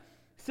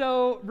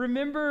So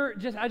remember,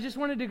 I just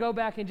wanted to go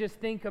back and just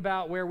think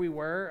about where we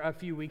were a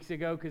few weeks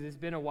ago, because it's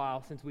been a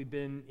while since we've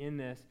been in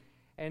this.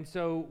 And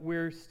so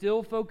we're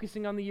still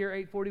focusing on the year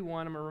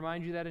 841. I'm going to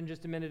remind you that in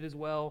just a minute as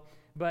well.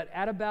 But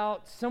at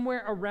about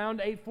somewhere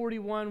around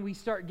 841, we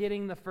start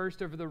getting the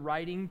first of the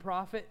writing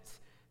prophets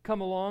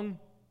come along.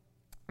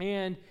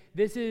 And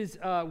this is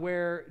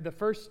where the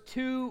first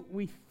two,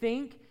 we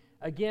think,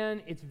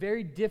 again, it's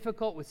very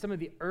difficult with some of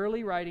the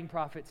early writing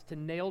prophets to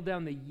nail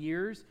down the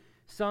years.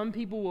 Some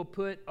people will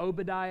put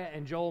Obadiah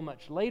and Joel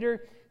much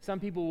later. Some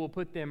people will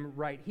put them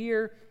right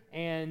here.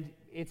 And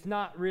it's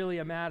not really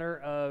a matter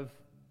of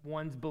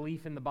one's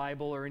belief in the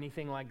Bible or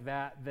anything like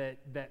that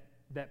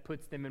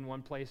puts them in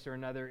one place or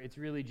another. It's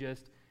really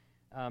just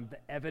the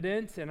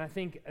evidence. And I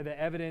think the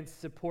evidence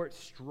supports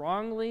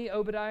strongly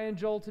Obadiah and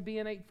Joel to be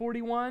in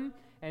 841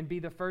 and be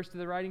the first of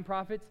the writing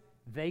prophets.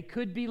 They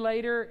could be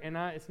later, and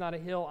it's not a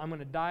hill I'm going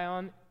to die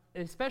on,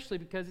 especially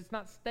because it's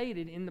not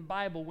stated in the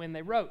Bible when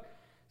they wrote.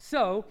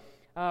 So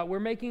we're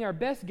making our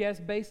best guess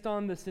based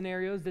on the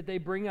scenarios that they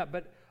bring up.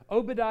 But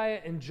Obadiah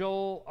and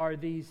Joel are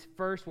these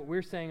first, what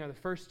we're saying are the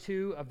first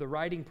two of the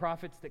writing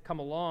prophets that come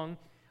along.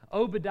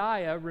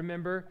 Obadiah,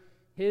 remember,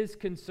 his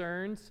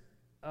concerns,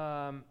 hang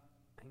on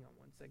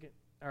one second.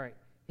 All right.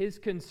 His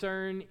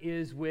concern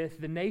is with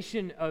the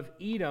nation of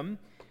Edom,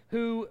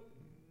 who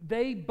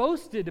they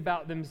boasted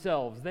about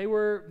themselves. They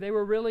were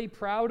really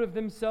proud of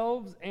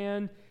themselves,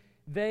 and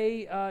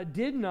they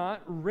did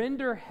not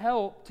render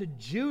help to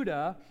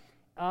Judah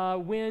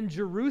when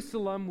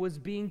Jerusalem was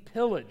being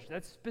pillaged.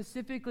 That's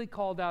specifically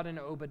called out in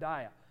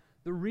Obadiah.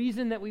 The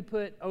reason that we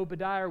put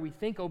Obadiah, or we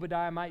think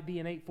Obadiah might be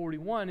in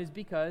 841, is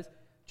because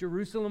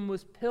Jerusalem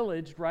was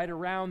pillaged right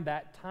around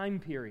that time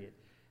period.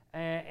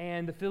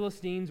 And the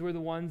Philistines were the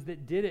ones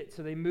that did it.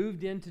 So they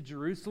moved into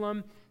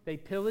Jerusalem. They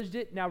pillaged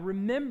it. Now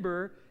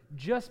remember,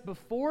 just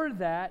before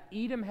that,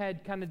 Edom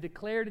had kind of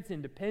declared its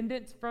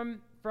independence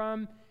from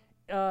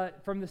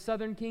the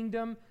southern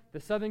kingdom. The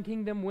southern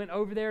kingdom went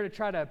over there to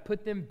try to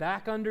put them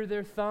back under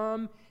their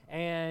thumb.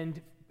 And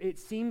it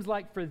seems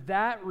like for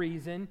that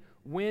reason,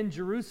 when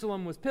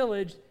Jerusalem was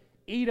pillaged,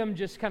 Edom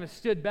just kind of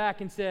stood back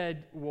and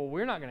said, well,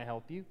 we're not going to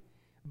help you.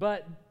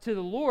 But to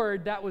the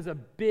Lord, that was a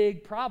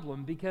big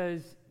problem,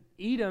 because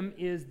Edom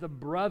is the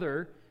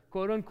brother,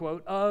 quote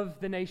unquote, of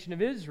the nation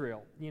of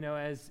Israel,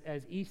 as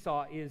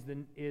Esau is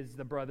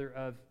the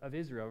brother of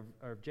Israel,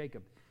 or of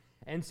Jacob.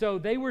 And so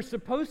they were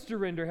supposed to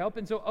render help.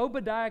 And so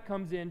Obadiah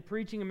comes in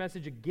preaching a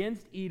message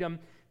against Edom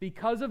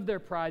because of their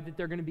pride, that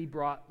they're going to be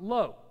brought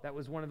low. That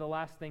was one of the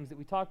last things that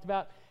we talked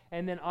about.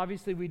 And then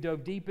obviously we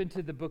dove deep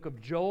into the book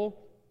of Joel,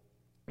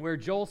 where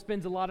Joel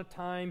spends a lot of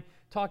time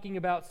talking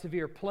about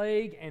severe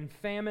plague and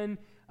famine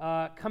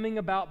coming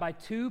about on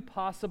two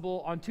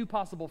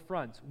possible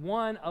fronts.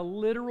 One, a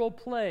literal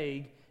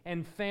plague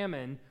and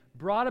famine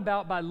brought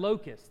about by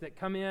locusts that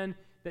come in,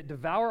 that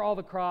devour all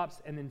the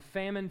crops, and then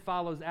famine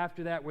follows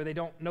after that, where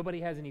nobody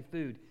has any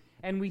food.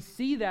 And we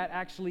see that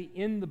actually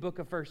in the book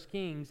of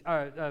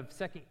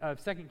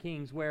Second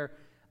Kings, where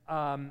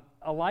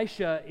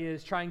Elisha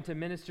is trying to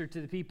minister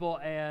to the people,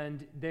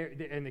 and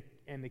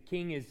the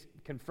king is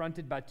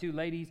confronted by two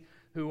ladies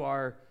who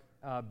are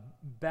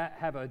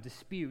have a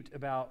dispute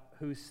about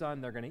whose son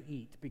they're going to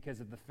eat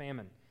because of the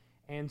famine.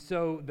 And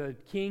so the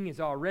king is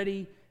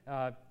already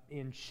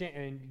in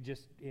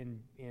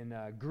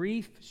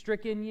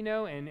grief-stricken,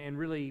 and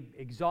really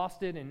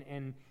exhausted,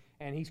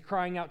 and he's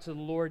crying out to the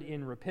Lord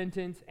in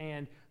repentance,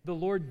 and the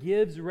Lord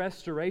gives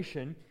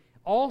restoration.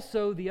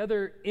 Also, the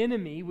other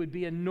enemy would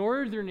be a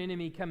northern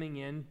enemy coming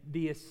in,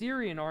 the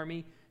Assyrian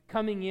army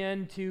coming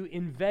in to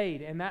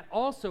invade, and that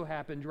also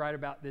happened right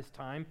about this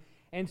time.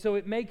 And so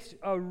it makes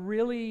a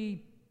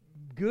really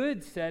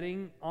good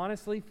setting,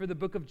 honestly, for the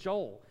book of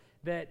Joel,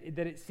 that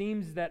it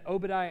seems that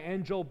Obadiah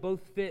and Joel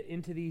both fit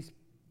into this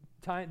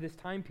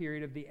time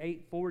period of the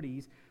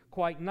 840s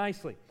quite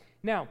nicely.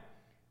 Now,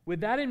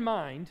 with that in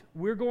mind,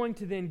 we're going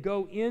to then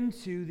go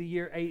into the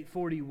year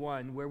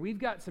 841, where we've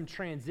got some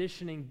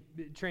transition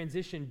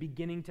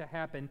beginning to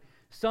happen.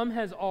 Some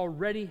has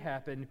already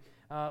happened,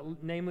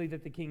 namely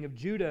that the king of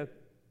Judah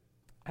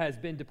has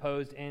been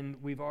deposed, and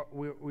we've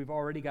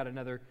already got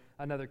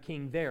another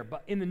king there.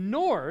 But in the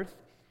north,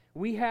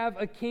 we have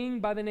a king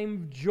by the name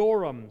of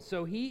Joram.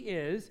 So he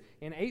is,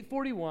 in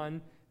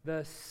 841,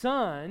 the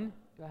son...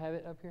 Do I have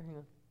it up here? Hang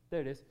on. There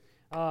it is.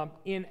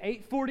 In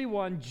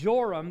 841,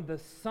 Joram, the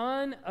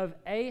son of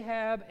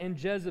Ahab and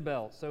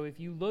Jezebel. So if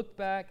you look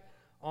back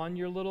on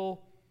your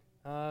little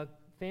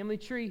family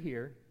tree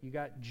here, you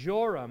got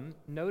Joram.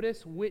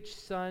 Notice which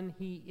son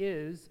he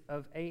is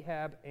of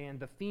Ahab and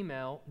the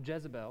female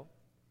Jezebel.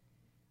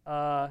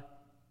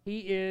 He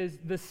is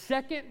the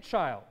second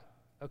child,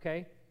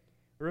 okay?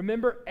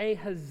 Remember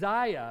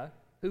Ahaziah,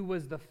 who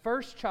was the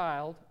first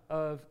child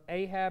of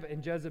Ahab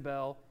and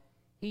Jezebel,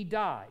 he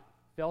died,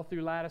 fell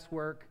through lattice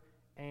work,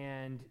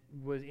 and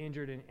was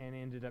injured and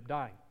ended up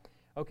dying.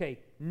 Okay,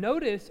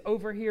 notice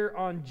over here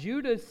on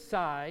Judah's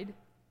side,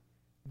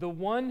 the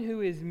one who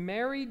is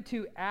married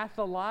to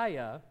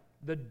Athaliah,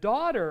 the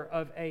daughter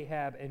of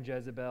Ahab and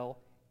Jezebel,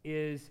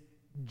 is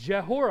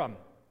Jehoram.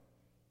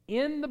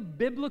 in the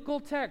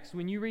biblical text,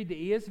 when you read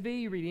the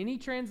ESV, you read any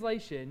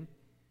translation,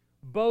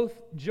 both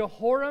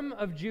Jehoram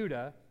of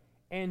Judah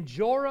and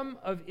Joram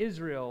of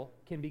Israel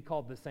can be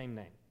called the same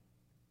name.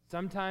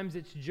 Sometimes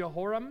it's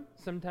Jehoram,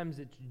 sometimes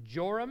it's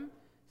Joram.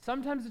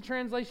 Sometimes the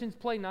translations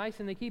play nice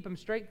and they keep them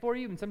straight for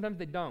you, and sometimes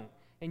they don't.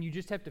 And you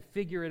just have to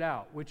figure it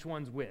out, which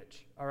one's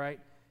which, all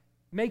right?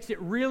 Makes it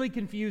really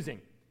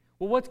confusing.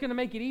 Well, what's going to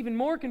make it even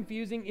more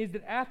confusing is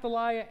that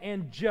Athaliah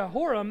and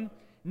Jehoram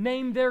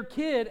named their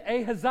kid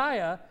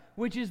Ahaziah,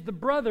 which is the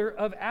brother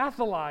of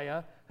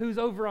Athaliah, who's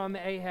over on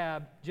the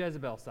Ahab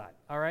Jezebel side,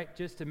 all right?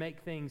 Just to make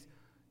things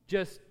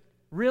just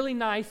really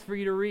nice for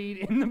you to read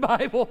in the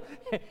Bible.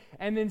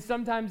 And then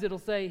sometimes it'll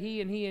say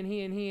he and he and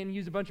he and he and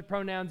use a bunch of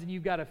pronouns, and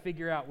you've got to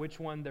figure out which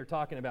one they're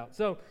talking about.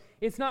 So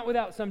it's not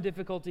without some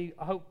difficulty.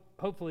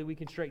 Hopefully we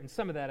can straighten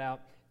some of that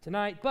out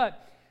tonight.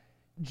 But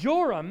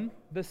Joram,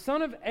 the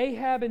son of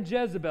Ahab and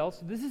Jezebel,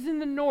 so this is in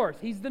the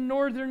north. He's the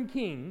northern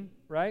king,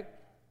 right?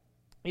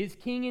 He's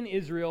king in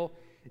Israel.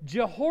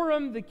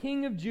 Jehoram, the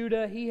king of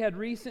Judah, he had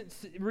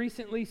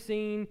recently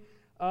seen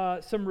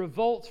some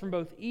revolts from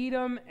both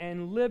Edom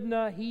and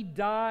Libnah. He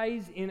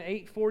dies in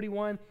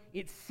 841.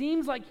 It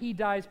seems like he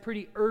dies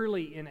pretty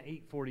early in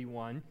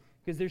 841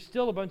 because there's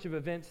still a bunch of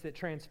events that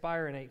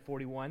transpire in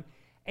 841.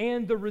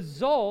 And the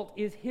result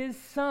is his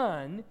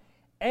son,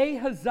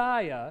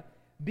 Ahaziah,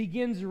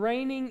 begins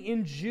reigning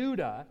in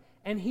Judah,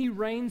 and he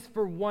reigns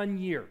for 1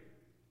 year.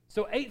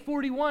 So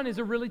 841 is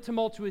a really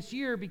tumultuous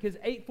year because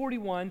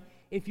 841,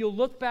 if you'll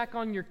look back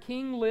on your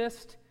king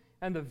list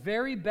and the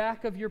very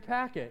back of your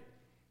packet,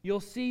 you'll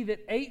see that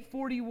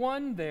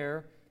 841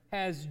 there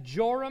has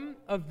Joram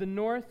of the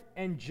north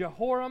and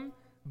Jehoram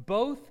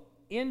both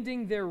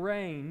ending their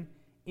reign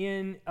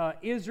in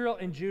Israel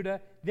and Judah.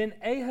 Then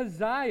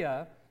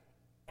Ahaziah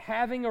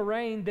having a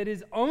reign that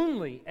is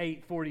only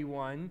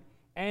 841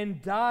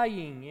 and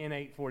dying in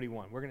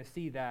 841. We're going to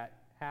see that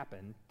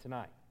happen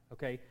tonight,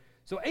 okay?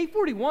 So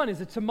 841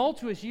 is a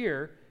tumultuous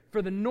year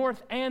for the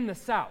north and the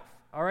south,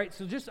 all right?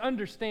 So just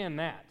understand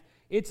that.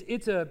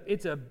 It's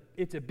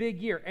a big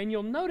year. And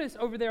you'll notice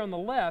over there on the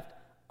left,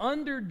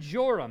 under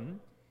Joram,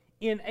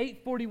 in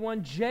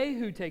 841,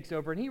 Jehu takes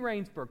over, and he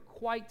reigns for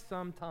quite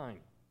some time,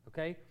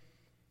 okay?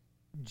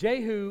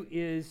 Jehu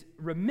is,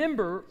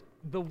 remember,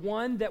 the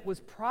one that was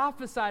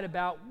prophesied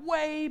about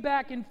way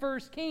back in 1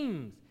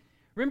 Kings.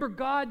 Remember,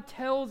 God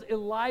tells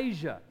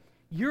Elijah,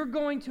 you're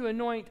going to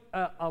anoint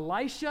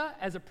Elisha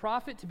as a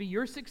prophet to be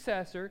your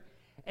successor,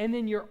 and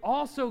then you're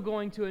also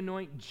going to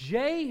anoint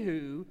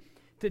Jehu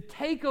to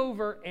take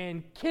over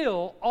and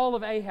kill all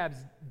of Ahab's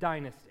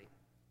dynasty.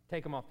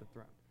 Take him off the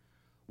throne.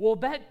 Well,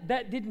 that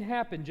didn't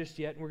happen just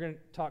yet, and we're going to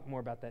talk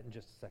more about that in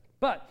just a second.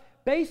 But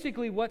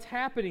basically what's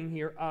happening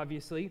here,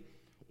 obviously,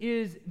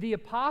 is the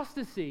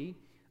apostasy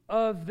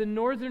of the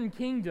northern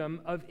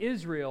kingdom of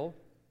Israel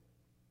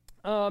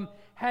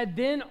had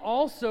then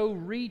also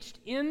reached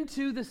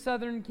into the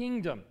southern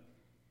kingdom.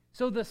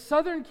 So the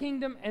southern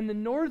kingdom and the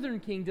northern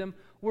kingdom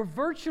were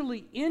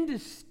virtually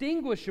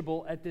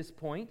indistinguishable at this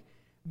point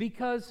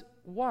because,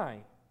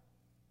 why?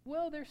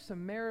 Well, there's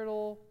some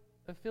marital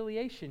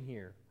affiliation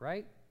here,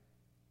 right?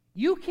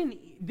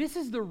 This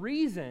is the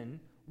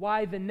reason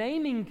why the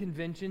naming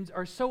conventions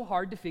are so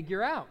hard to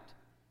figure out.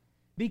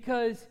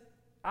 Because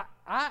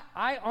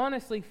I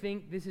honestly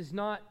think this is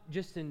not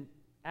just an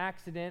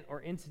accident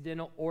or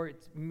incidental, or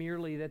it's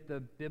merely that the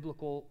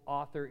biblical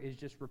author is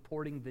just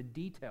reporting the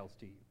details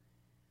to you.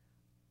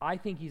 I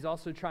think he's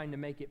also trying to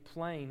make it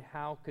plain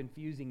how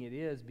confusing it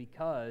is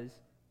because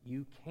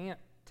you can't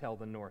tell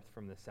the north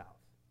from the south.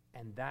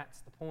 And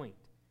that's the point.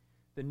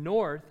 The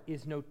north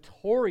is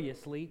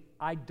notoriously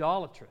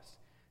idolatrous.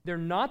 They're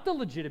not the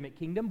legitimate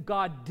kingdom.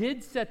 God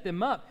did set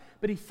them up,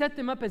 but he set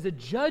them up as a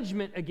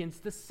judgment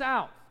against the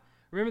south.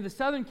 Remember, the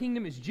southern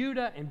kingdom is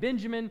Judah and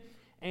Benjamin,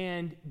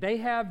 and they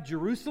have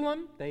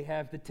Jerusalem, they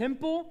have the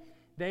temple,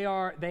 they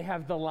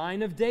have the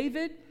line of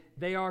David.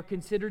 They are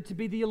considered to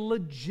be the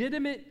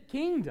legitimate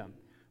kingdom.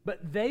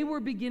 But they were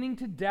beginning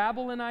to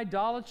dabble in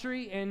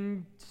idolatry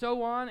and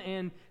so on,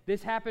 and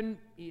this happened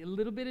a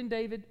little bit in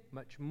David,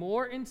 much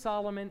more in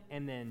Solomon,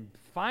 and then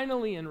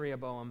finally in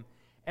Rehoboam.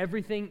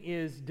 Everything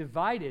is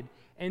divided.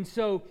 And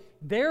so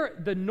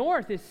the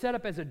north is set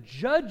up as a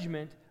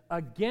judgment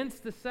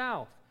against the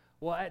south.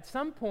 Well, at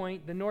some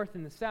point, the north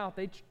and the south,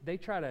 they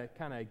try to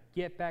kind of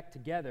get back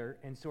together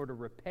and sort of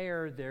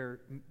repair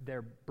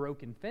their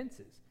broken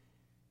fences.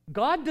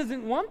 God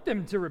doesn't want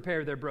them to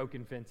repair their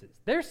broken fences.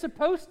 They're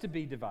supposed to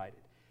be divided.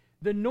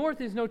 The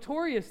north is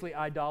notoriously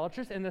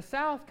idolatrous, and the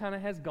south kind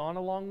of has gone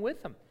along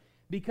with them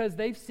because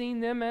they've seen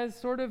them as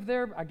sort of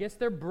their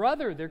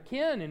brother, their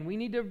kin, and we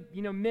need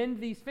to, mend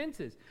these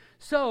fences.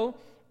 So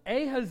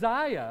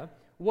Ahaziah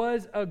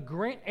was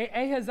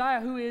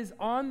Ahaziah, who is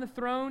on the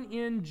throne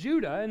in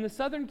Judah, in the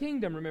southern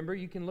kingdom. Remember,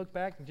 you can look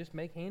back and just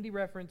make handy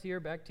reference here,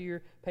 back to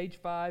your page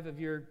 5 of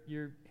your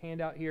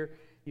handout here.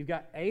 You've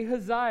got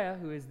Ahaziah,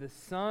 who is the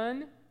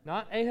son,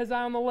 not Ahaziah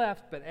on the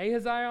left, but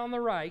Ahaziah on the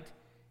right.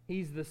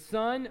 He's the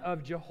son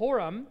of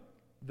Jehoram,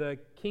 the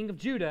king of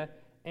Judah,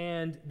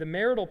 and the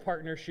marital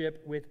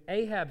partnership with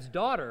Ahab's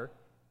daughter,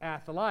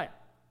 Athaliah,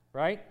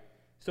 right?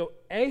 So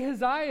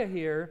Ahaziah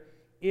here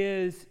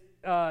is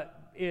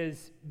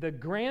the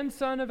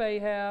grandson of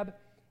Ahab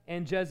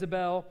and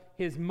Jezebel.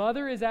 His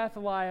mother is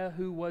Athaliah,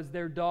 who was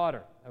their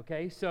daughter,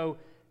 okay? So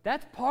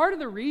that's part of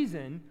the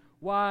reason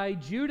why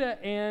Judah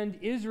and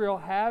Israel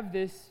have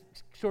this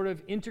sort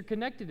of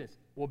interconnectedness.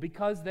 Well,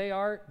 because they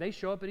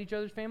show up at each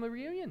other's family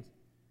reunions,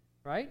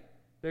 right?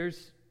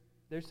 There's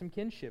some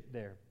kinship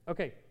there.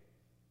 Okay.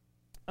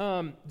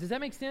 Does that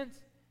make sense?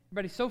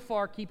 Everybody so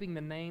far keeping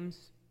the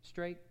names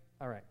straight?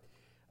 All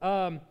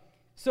right.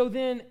 So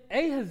then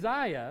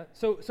Ahaziah,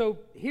 so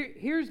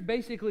here's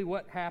basically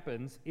what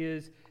happens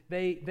is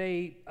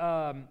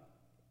Ahaziah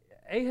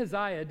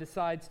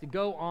decides to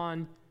go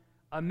on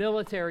a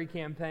military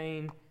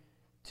campaign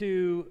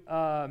to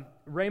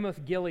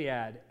Ramoth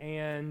Gilead,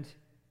 and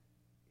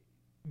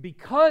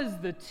because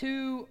the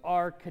two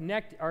are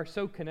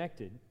so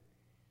connected,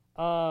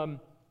 Joram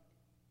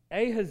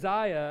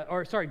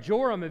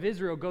of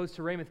Israel goes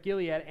to Ramoth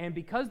Gilead, and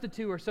because the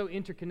two are so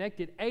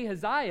interconnected,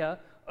 Ahaziah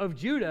of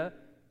Judah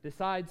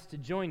decides to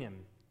join him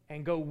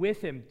and go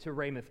with him to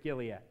Ramoth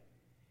Gilead.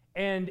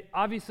 And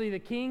obviously the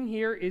king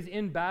here is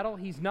in battle.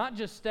 He's not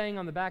just staying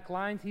on the back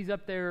lines, he's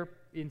up there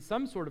in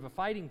some sort of a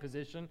fighting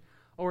position,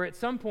 or at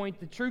some point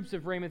the troops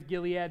of Ramoth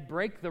Gilead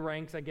break the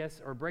ranks, I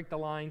guess, or break the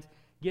lines,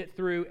 get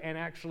through and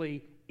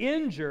actually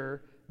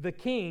injure the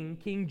king,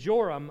 King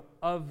Joram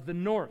of the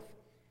north.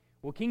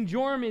 Well, King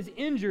Joram is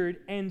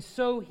injured, and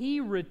so he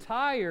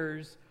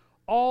retires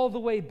all the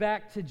way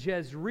back to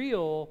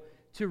Jezreel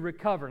to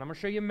recover. And I'm going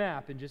to show you a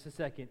map in just a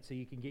second so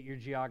you can get your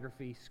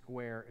geography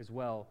square as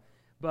well.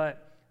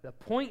 But the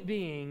point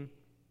being,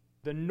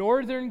 the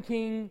northern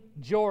king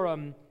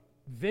Joram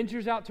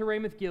ventures out to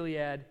Ramoth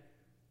Gilead.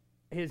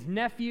 His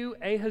nephew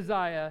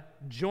Ahaziah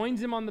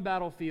joins him on the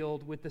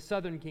battlefield with the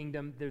southern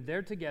kingdom. They're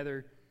there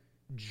together.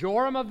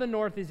 Joram of the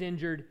north is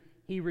injured.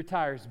 He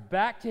retires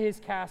back to his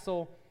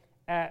castle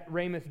at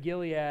Ramoth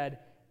Gilead,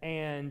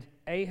 and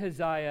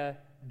Ahaziah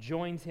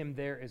joins him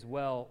there as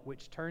well,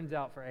 which turns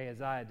out for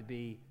Ahaziah to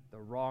be the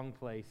wrong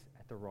place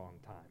at the wrong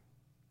time,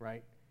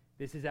 right?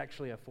 This is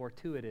actually a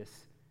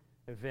fortuitous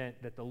event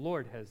that the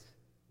Lord has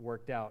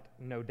worked out,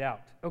 no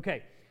doubt.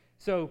 Okay,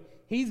 so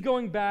he's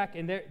going back,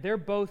 and they're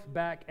both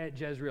back at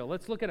Jezreel.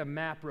 Let's look at a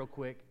map real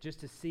quick just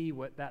to see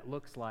what that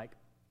looks like.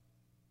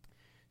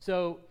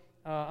 So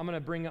I'm going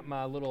to bring up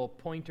my little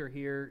pointer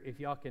here. If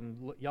y'all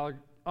can, y'all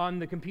on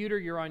the computer,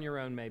 you're on your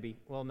own maybe.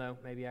 Well, no,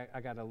 maybe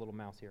I got a little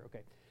mouse here.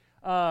 Okay.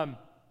 All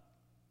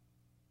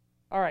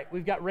right,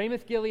 we've got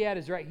Ramoth Gilead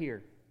is right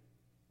here.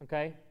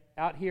 Okay,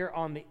 out here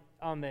on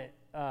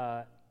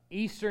the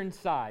eastern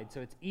side. So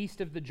it's east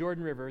of the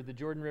Jordan River. The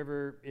Jordan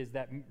River is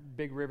that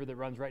big river that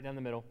runs right down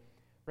the middle.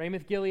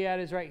 Ramoth Gilead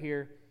is right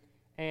here,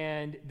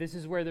 and this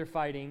is where they're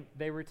fighting.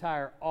 They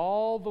retire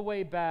all the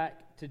way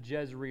back to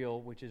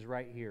Jezreel, which is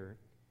right here.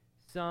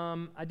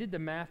 I did the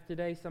math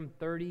today, some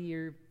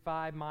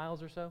 35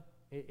 miles or so.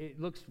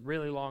 It looks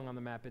really long on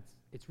the map.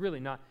 It's really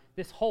not.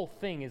 This whole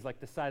thing is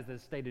like the size of the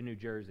state of New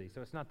Jersey,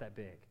 so it's not that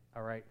big,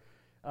 all right?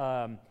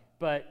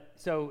 But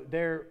so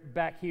they're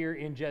back here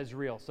in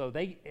Jezreel. So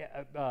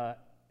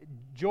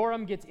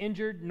Joram gets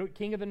injured.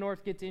 King of the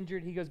north gets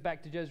injured. He goes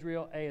back to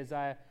Jezreel.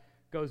 Ahaziah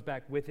goes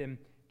back with him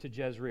to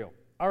Jezreel.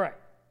 All right.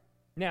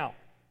 Now,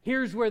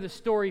 here's where the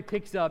story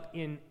picks up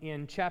in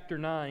chapter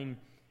 9,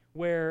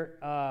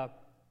 where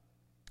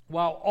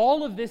while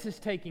all of this is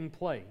taking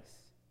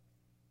place,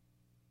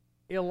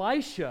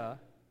 Elisha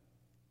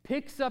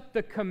picks up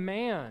the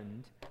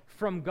command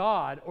from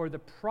God, or the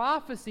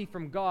prophecy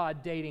from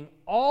God, dating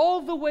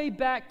all the way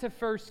back to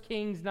 1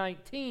 Kings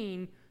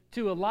 19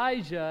 to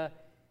Elijah,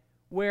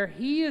 where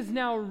he is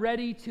now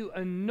ready to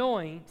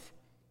anoint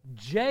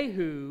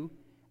Jehu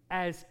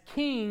as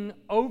king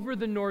over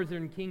the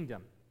northern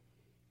kingdom.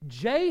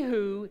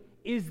 Jehu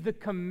is the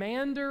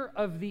commander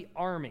of the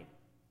army,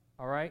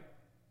 all right,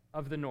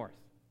 of the north.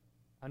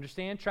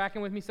 Understand?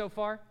 Tracking with me so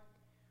far?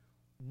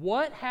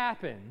 What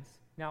happens?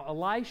 Now,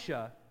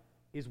 Elisha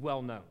is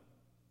well known,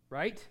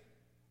 right?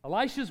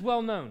 Elisha's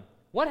well known.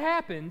 What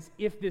happens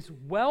if this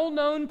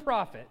well-known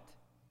prophet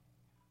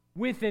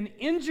with an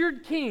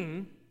injured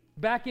king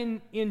back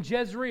in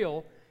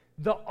Jezreel,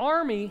 the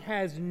army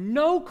has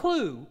no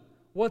clue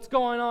what's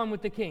going on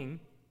with the king,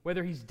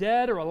 whether he's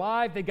dead or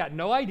alive, they've got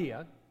no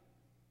idea.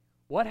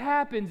 What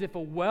happens if a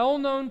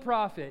well-known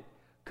prophet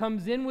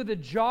comes in with a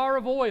jar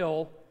of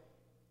oil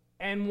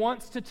and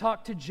wants to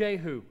talk to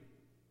Jehu,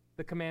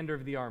 the commander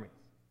of the army?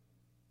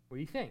 What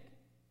do you think?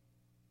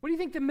 What do you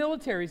think the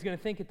military is going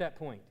to think at that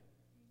point?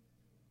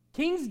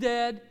 King's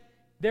dead.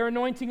 They're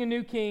anointing a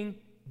new king.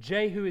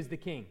 Jehu is the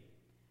king.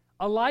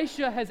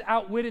 Elisha has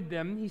outwitted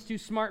them. He's too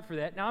smart for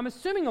that. Now, I'm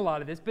assuming a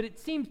lot of this, but it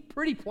seems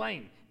pretty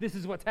plain this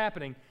is what's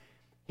happening.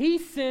 He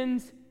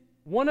sends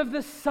one of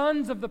the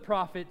sons of the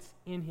prophets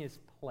in his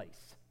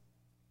place,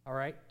 all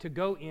right, to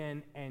go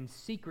in and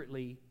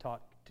secretly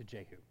talk to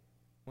Jehu.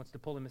 Wants to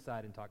pull him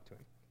aside and talk to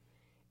him.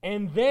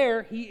 And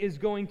there he is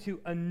going to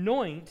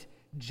anoint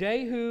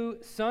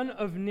Jehu, son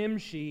of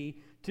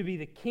Nimshi, to be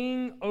the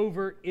king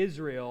over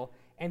Israel.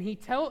 And he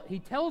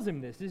tells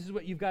him this. This is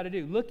what you've got to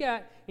do. Look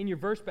at in your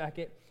verse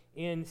bracket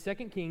in 2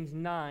 Kings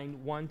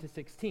 9, 1 to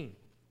 16.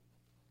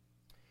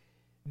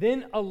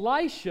 Then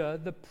Elisha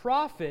the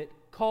prophet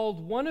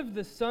called one of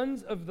the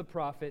sons of the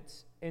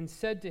prophets and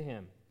said to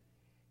him,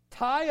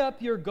 "Tie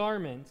up your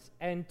garments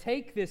and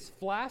take this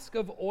flask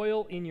of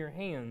oil in your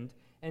hand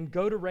and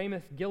go to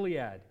Ramoth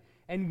Gilead.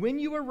 And when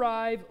you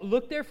arrive,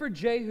 look there for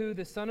Jehu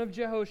the son of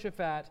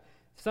Jehoshaphat,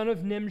 son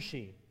of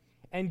Nimshi,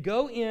 and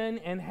go in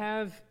and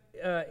have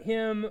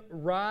him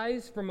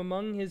rise from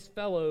among his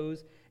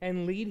fellows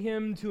and lead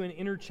him to an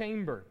inner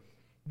chamber.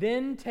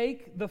 Then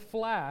take the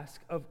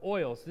flask of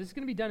oil." So this is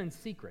going to be done in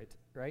secret,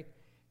 right?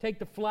 "Take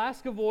the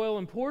flask of oil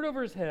and pour it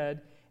over his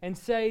head and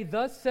say,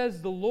 'Thus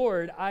says the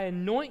Lord, I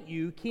anoint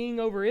you king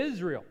over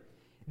Israel.'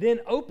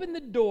 Then open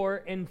the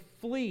door and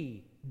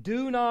flee.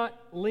 Do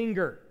not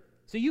linger."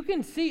 So you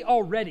can see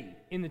already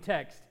in the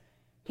text,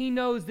 he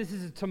knows this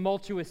is a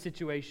tumultuous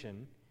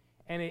situation.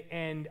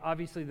 And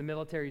obviously the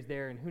military's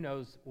there, and who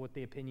knows what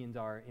the opinions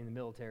are in the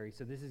military.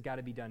 So this has got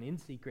to be done in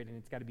secret, and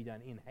it's got to be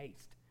done in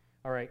haste.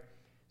 All right.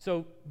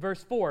 So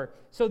verse 4,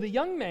 "So the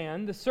young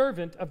man, the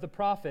servant of the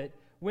prophet,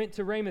 went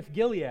to Ramoth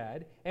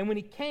Gilead, and when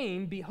he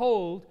came,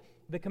 behold,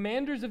 the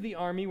commanders of the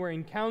army were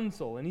in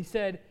council. And he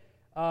said,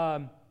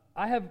 I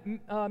have,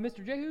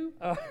 Mr. Jehu,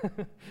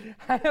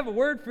 I have a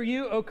word for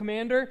you, O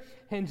commander."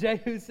 And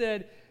Jehu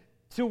said,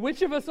 "To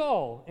which of us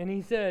all?" And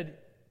he said,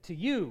 "To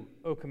you,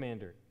 O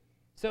commander."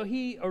 So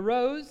he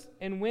arose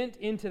and went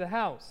into the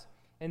house.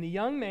 And the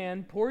young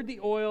man poured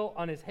the oil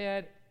on his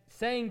head,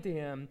 saying to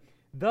him,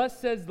 "Thus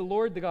says the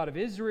Lord, the God of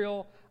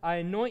Israel, I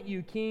anoint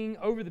you king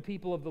over the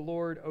people of the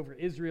Lord, over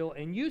Israel,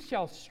 and you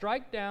shall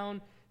strike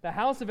down the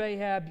house of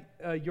Ahab,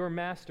 your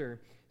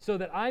master, so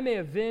that I may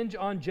avenge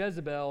on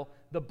Jezebel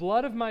the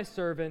blood of my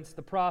servants,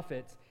 the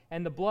prophets,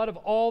 and the blood of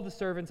all the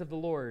servants of the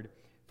Lord.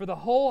 For the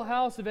whole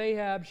house of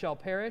Ahab shall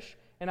perish,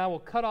 and I will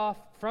cut off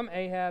from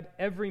Ahab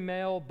every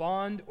male,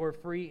 bond or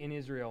free in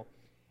Israel.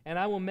 And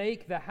I will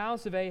make the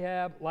house of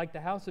Ahab like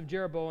the house of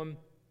Jeroboam,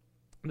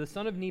 the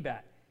son of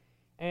Nebat,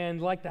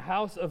 and like the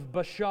house of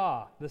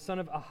Baasha, the son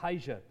of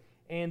Ahijah.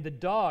 And the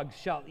dogs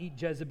shall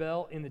eat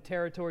Jezebel in the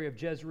territory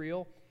of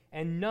Jezreel,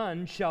 and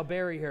none shall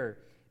bury her."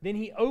 Then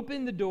he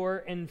opened the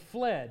door and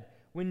fled.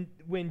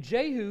 When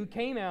Jehu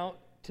came out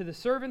to the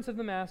servants of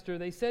the master,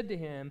 they said to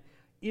him,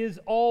 "Is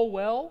all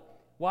well?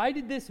 Why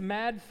did this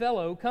mad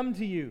fellow come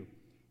to you?"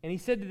 And he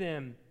said to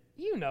them,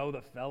 "You know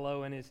the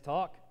fellow and his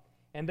talk."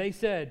 And they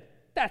said,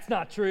 "That's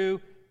not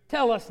true.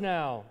 Tell us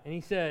now." And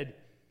he said,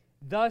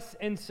 "Thus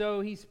and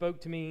so he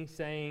spoke to me,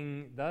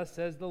 saying, 'Thus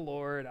says the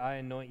Lord, I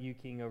anoint you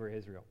king over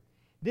Israel.'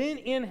 Then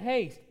in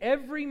haste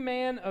every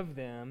man of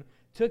them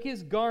took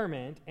his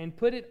garment and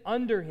put it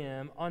under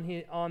him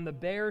on the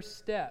bare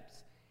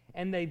steps.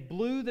 And they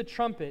blew the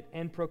trumpet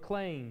and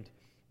proclaimed,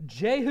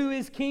 'Jehu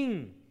is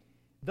king.'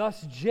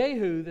 Thus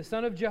Jehu, the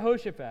son of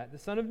Jehoshaphat, the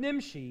son of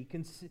Nimshi,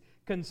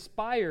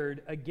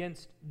 conspired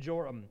against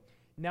Joram.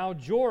 Now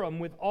Joram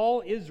with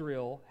all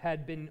Israel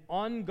had been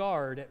on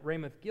guard at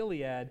Ramoth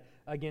Gilead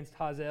against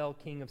Hazael,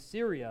 king of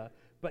Syria,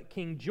 but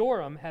King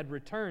Joram had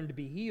returned to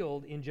be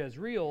healed in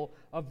Jezreel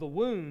of the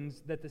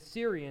wounds that the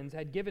Syrians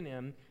had given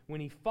him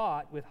when he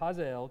fought with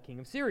Hazael, king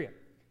of Syria.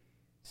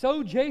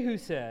 So Jehu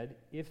said,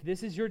 'If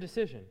this is your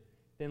decision,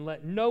 then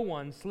let no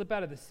one slip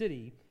out of the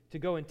city to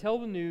go and tell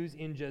the news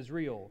in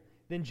Jezreel.'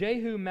 Then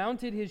Jehu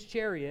mounted his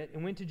chariot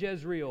and went to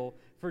Jezreel,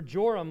 for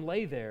Joram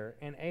lay there,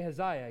 and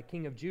Ahaziah,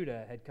 king of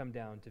Judah, had come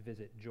down to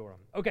visit Joram."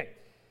 Okay,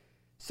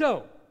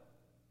 so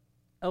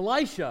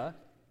Elisha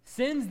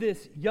sends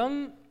this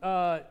young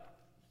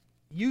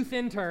youth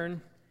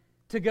intern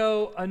to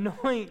go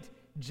anoint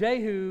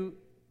Jehu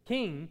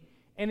king,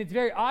 and it's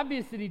very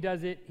obvious that he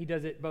does it. He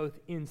does it both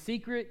in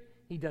secret,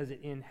 he does it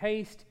in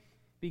haste,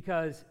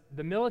 because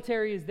the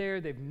military is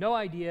there, they have no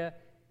idea.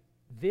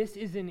 This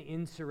is an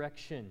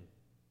insurrection.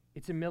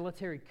 It's a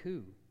military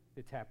coup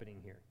that's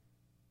happening here.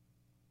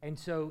 And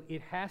so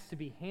it has to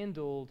be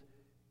handled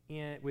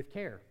with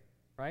care,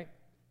 right?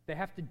 They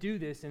have to do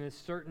this in a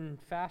certain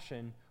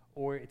fashion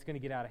or it's going to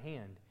get out of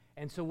hand.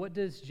 And so what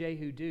does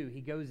Jehu do?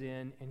 He goes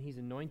in and he's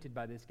anointed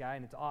by this guy,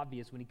 and it's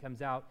obvious when he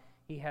comes out,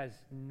 he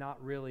has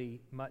not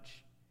really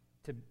much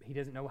he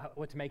doesn't know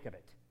what to make of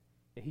it.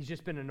 He's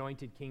just been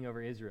anointed king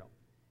over Israel.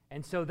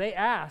 And so they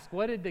ask,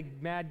 "What did the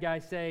mad guy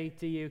say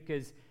to you?"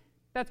 Because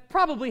that's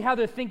probably how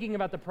they're thinking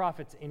about the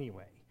prophets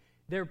anyway.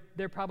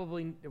 They're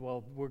probably,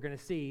 well, we're going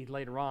to see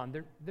later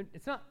on,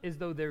 it's not as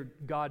though they're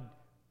God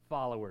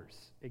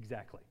followers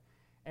exactly.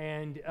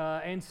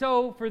 And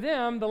so for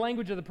them, the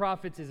language of the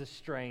prophets is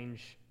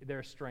they're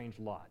a strange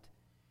lot.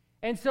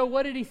 And so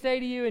what did he say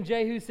to you? And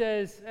Jehu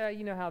says,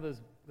 "You know how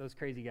those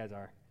crazy guys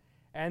are."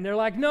 And they're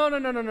like,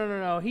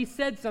 no. He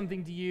said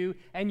something to you,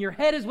 and your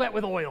head is wet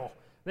with oil.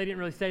 They didn't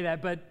really say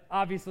that, but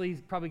obviously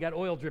he's probably got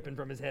oil dripping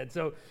from his head.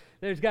 So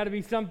there's got to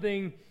be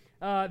something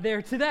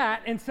there to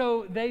that. And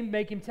so they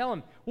make him tell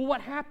him. Well, what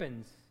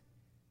happens?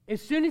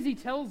 As soon as he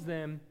tells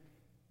them,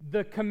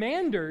 the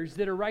commanders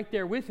that are right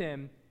there with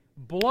him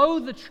blow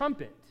the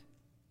trumpet.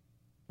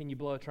 Can you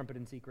blow a trumpet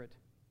in secret?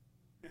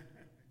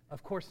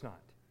 Of course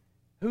not.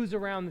 Who's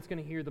around that's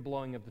going to hear the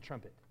blowing of the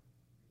trumpet?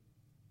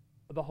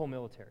 The whole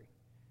military.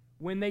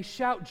 When they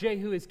shout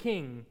Jehu is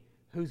king,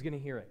 who's going to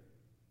hear it?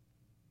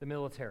 The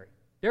military.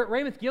 They're at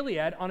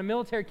Ramoth-Gilead on a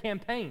military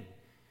campaign.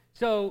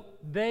 So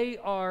they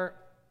are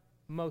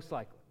most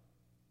likely,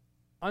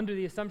 under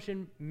the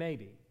assumption,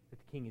 maybe, that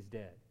the king is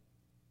dead.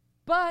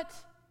 But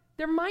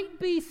there might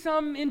be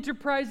some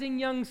enterprising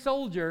young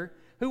soldier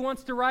who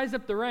wants to rise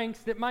up the ranks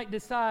that might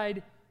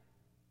decide,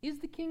 is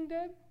the king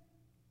dead?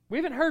 We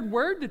haven't heard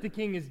word that the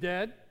king is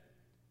dead.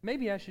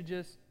 Maybe I should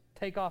just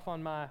take off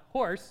on my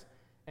horse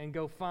and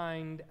go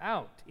find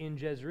out in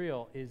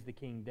Jezreel, is the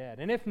king dead?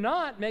 And if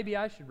not, maybe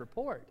I should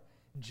report,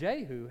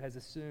 Jehu has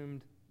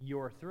assumed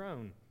your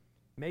throne.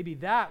 Maybe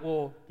that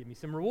will give me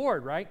some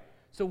reward, right?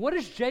 So what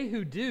does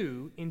Jehu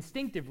do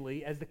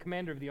instinctively as the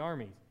commander of the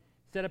armies?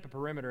 Set up a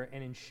perimeter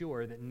and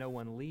ensure that no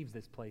one leaves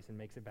this place and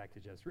makes it back to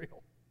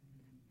Jezreel,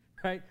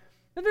 right?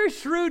 A very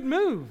shrewd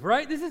move,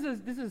 right? This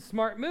is a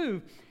smart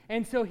move.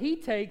 And so he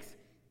takes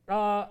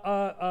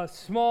a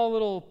small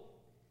little,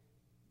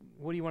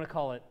 what do you want to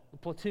call it? A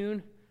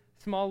platoon?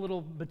 Small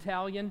little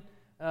battalion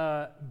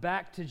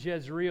back to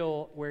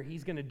Jezreel, where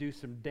he's going to do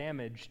some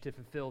damage to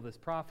fulfill this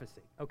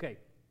prophecy. Okay.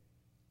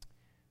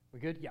 We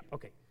good? Yeah,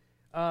 okay.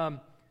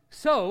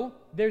 So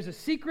there's a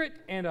secret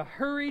and a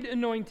hurried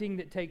anointing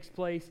that takes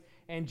place,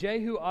 and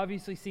Jehu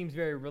obviously seems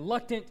very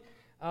reluctant,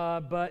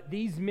 but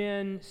these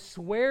men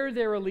swear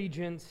their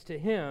allegiance to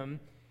him,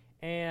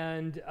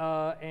 and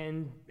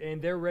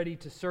they're ready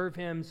to serve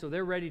him. So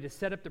they're ready to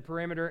set up the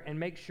perimeter and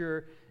make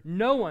sure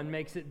no one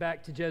makes it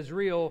back to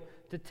Jezreel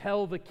to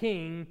tell the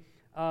king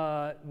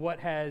what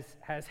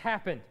has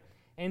happened.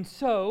 And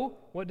so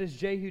what does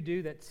Jehu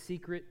do? That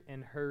secret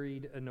and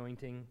hurried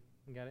anointing.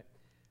 You got it?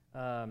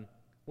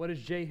 What does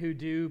Jehu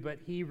do? But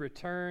he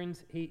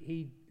returns.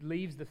 He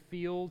leaves the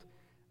field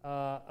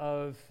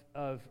of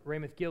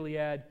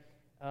Ramoth-Gilead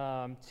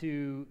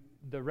to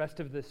the rest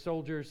of the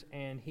soldiers,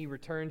 and he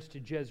returns to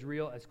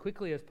Jezreel as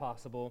quickly as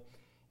possible.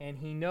 And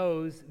he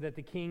knows that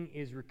the king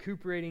is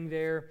recuperating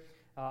there.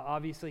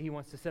 Obviously, he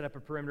wants to set up a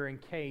perimeter in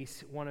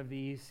case one of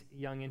these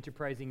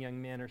enterprising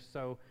young men or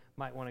so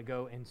might want to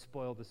go and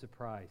spoil the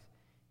surprise.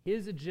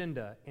 His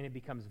agenda, and it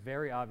becomes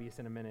very obvious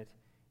in a minute,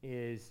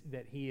 is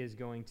that he is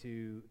going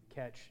to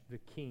catch the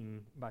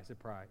king by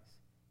surprise.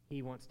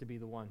 He wants to be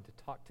the one to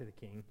talk to the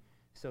king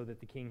so that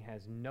the king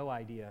has no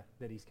idea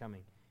that he's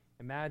coming.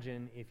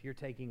 Imagine if you're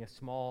taking a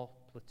small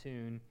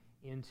platoon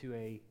into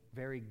a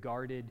very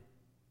guarded,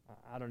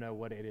 I don't know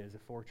what it is, a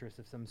fortress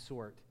of some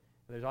sort.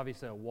 There's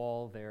obviously a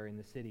wall there in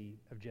the city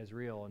of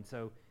Jezreel, and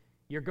so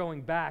you're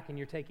going back and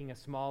you're taking a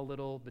small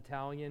little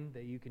battalion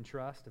that you can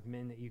trust, of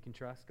men that you can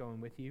trust going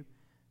with you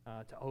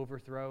to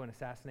overthrow and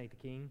assassinate the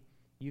king.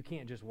 You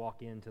can't just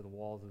walk into the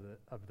walls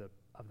of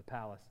the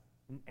palace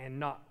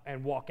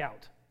and walk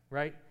out,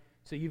 right?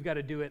 So you've got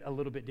to do it a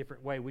little bit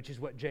different way, which is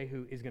what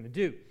Jehu is going to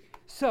do.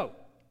 So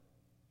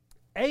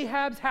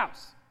Ahab's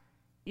house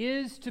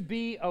is to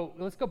be. Oh,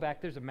 let's go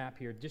back. There's a map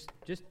here. Just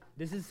this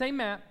is the same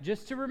map.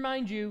 Just to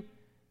remind you,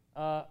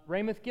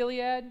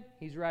 Ramoth-Gilead.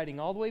 He's riding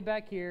all the way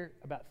back here,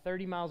 about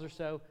 30 miles or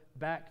so,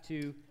 back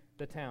to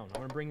the town. I'm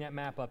going to bring that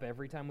map up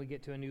every time we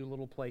get to a new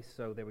little place.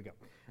 So there we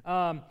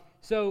go.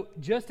 So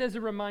just as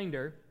a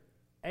reminder,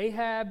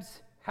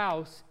 Ahab's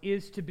house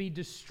is to be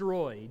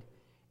destroyed,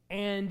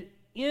 and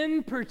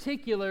in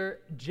particular,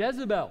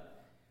 Jezebel.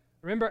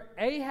 Remember,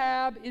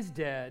 Ahab is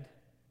dead.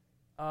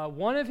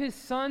 One of his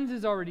sons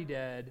is already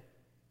dead.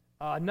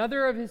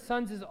 Another of his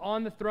sons is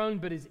on the throne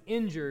but is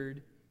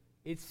injured.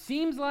 It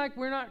seems like,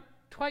 we're not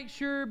quite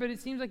sure, but it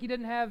seems like he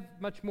doesn't have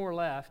much more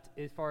left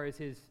as far as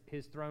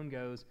his throne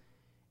goes.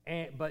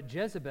 But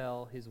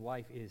Jezebel, his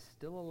wife, is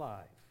still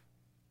alive.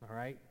 All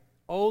right?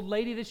 Old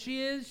lady that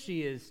she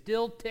is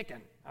still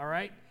ticking, all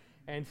right?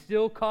 And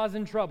still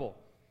causing trouble.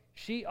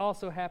 She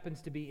also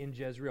happens to be in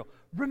Jezreel.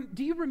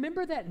 Do you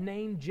remember that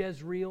name,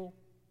 Jezreel,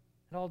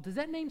 at all? Does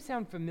that name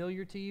sound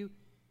familiar to you?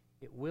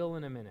 It will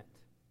in a minute.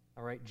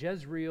 All right,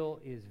 Jezreel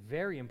is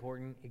very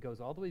important. It goes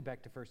all the way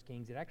back to 1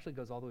 Kings. It actually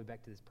goes all the way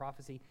back to this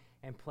prophecy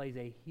and plays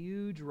a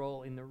huge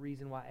role in the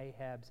reason why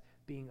Ahab's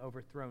being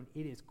overthrown.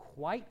 It is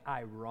quite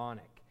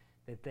ironic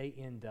that they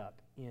end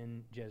up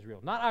in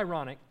Jezreel. Not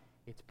ironic,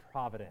 it's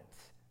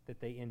providence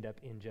that they end up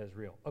in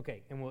Jezreel.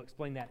 Okay, and we'll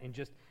explain that in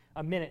just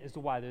a minute as to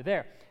why they're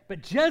there.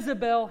 But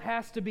Jezebel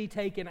has to be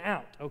taken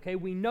out, okay?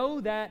 We know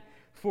that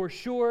for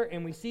sure,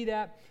 and we see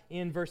that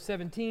in verse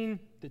 17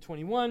 to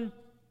 21.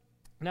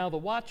 Now the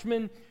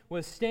watchman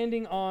was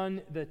standing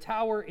on the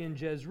tower in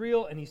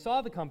Jezreel, and he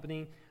saw the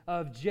company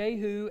of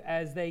Jehu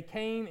as they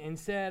came and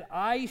said,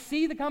 I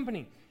see the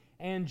company.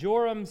 And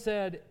Joram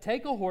said,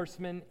 take a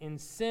horseman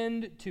and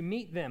send to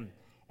meet them,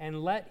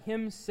 and let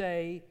him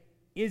say,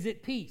 is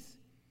it peace?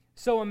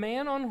 So a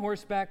man on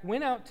horseback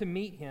went out to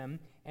meet him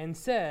and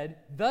said,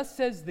 thus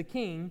says the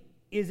king,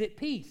 is it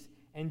peace?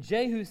 And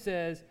Jehu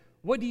says,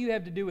 what do you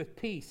have to do with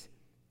peace?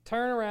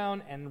 Turn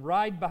around and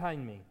ride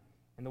behind me.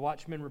 And the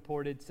watchman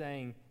reported,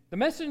 saying, the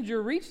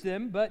messenger reached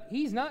them, but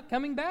he's not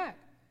coming back.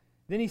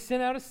 Then he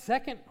sent out a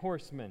second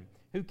horseman,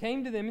 who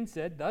came to them and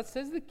said, thus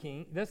the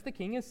king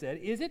has said,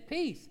 is it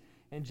peace?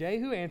 And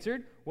Jehu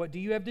answered, what do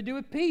you have to do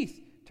with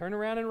peace? Turn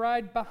around and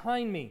ride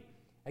behind me.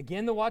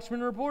 Again the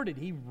watchman reported,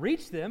 he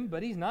reached them,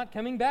 but he's not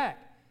coming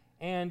back.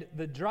 And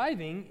the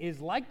driving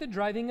is like the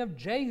driving of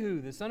Jehu,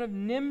 the son of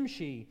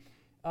Nimshi,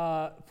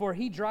 for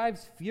he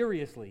drives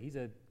furiously. He's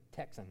a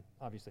Texan,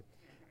 obviously.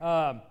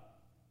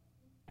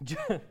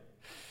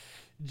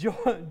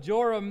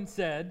 Joram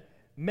said,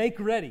 make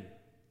ready.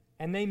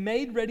 And they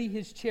made ready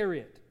his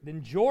chariot.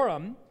 Then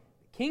Joram,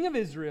 king of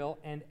Israel,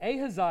 and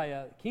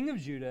Ahaziah, king of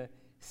Judah,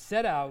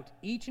 set out,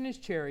 each in his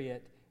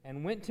chariot,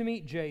 and went to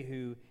meet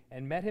Jehu,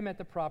 and met him at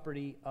the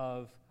property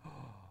of,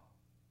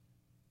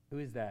 who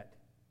is that?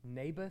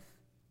 Naboth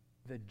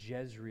the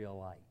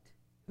Jezreelite.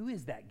 Who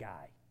is that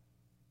guy?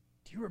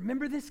 Do you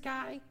remember this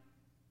guy?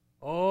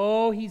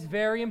 Oh, he's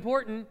very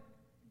important.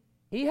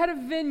 He had a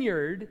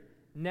vineyard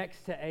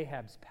next to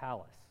Ahab's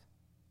palace.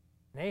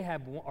 And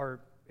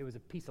it was a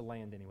piece of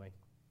land anyway.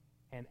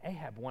 And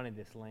Ahab wanted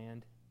this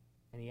land,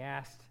 and he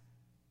asked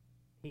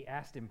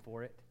him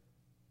for it.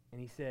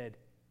 And he said,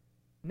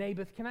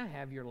 Naboth, can I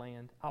have your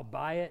land? I'll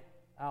buy it.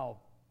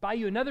 I'll buy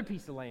you another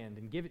piece of land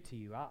and give it to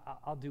you.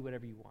 I'll do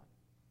whatever you want.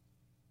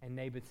 And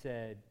Naboth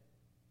said,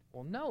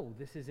 well, no,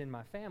 this is in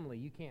my family.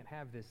 You can't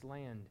have this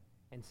land.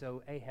 And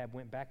so Ahab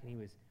went back, and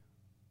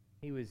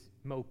he was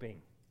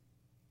moping.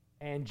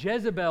 And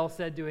Jezebel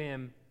said to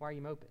him, why are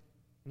you moping?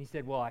 And he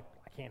said, well, I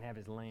can't have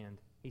his land.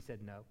 He said,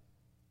 no.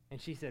 And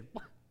she said,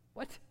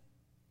 what?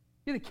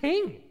 You're the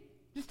king.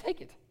 Just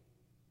take it.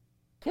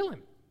 Kill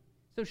him.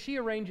 So she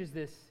arranges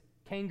this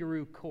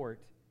kangaroo court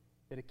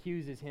that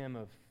accuses him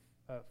of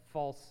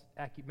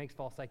makes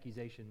false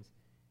accusations,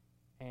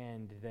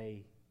 and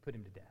they put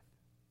him to death.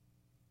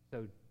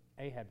 So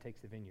Ahab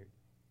takes the vineyard.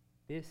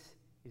 This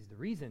is the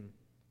reason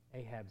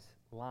Ahab's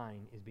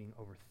line is being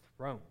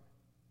overthrown.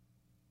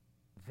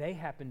 They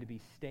happen to be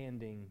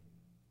standing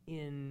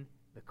in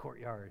the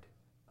courtyard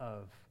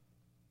of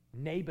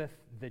Naboth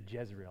the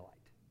Jezreelite.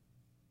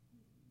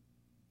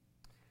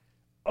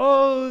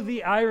 Oh,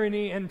 the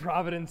irony and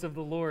providence of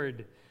the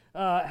Lord,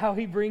 how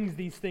he brings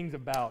these things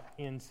about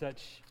in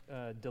such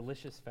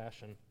delicious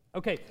fashion.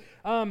 Okay,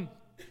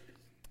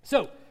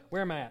 so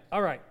where am I at?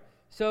 All right,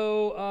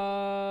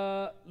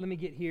 so let me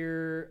get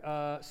here.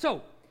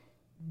 So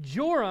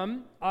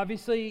Joram,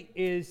 obviously,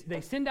 they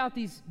send out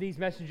these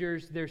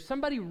messengers. There's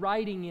somebody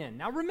riding in.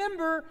 Now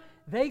remember,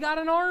 they got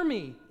an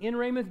army in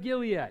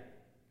Ramoth-Gilead.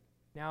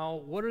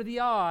 Now, what are the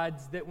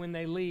odds that when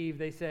they leave,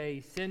 they say,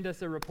 send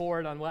us a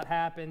report on what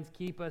happens,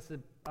 keep us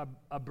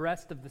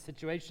abreast of the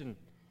situation?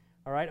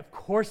 All right, of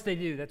course they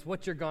do. That's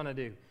what you're going to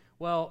do.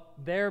 Well,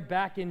 they're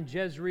back in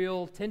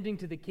Jezreel, tending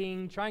to the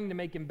king, trying to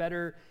make him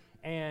better,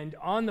 and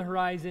on the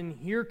horizon,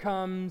 here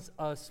comes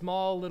a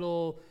small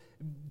little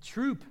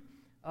troop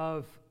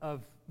of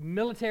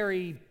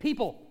military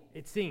people,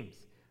 it seems.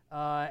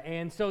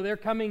 And so they're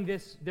coming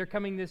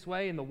this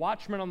way, and the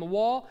watchman on the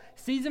wall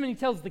sees him, and he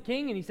tells the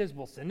king, and he says,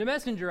 well, send a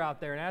messenger out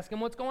there and ask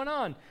him what's going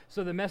on.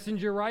 So the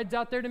messenger rides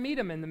out there to meet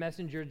him, and the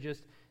messenger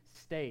just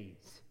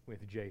stays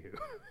with Jehu.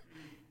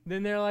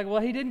 Then they're like,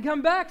 well, he didn't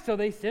come back, so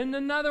they send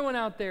another one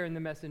out there, and the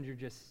messenger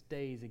just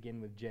stays again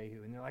with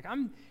Jehu. And they're like,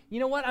 you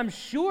know what, I'm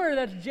sure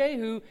that's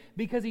Jehu,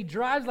 because he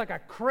drives like a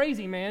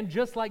crazy man,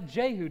 just like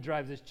Jehu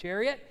drives his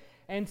chariot.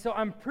 And so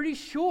I'm pretty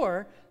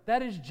sure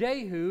that is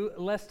Jehu,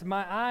 lest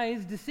my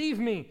eyes deceive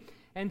me.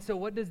 And so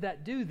what does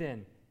that do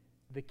then?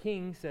 The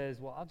king says,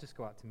 well, I'll just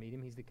go out to meet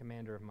him. He's the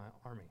commander of my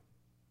army.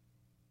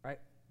 Right?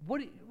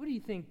 What do you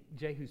think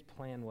Jehu's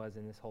plan was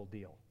in this whole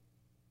deal?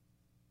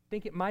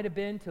 Think it might have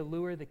been to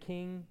lure the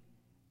king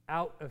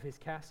out of his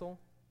castle?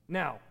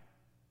 Now,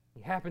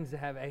 he happens to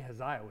have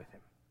Ahaziah with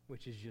him,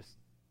 which is just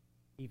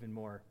even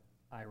more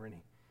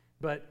irony.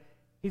 But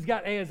he's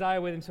got Ahaziah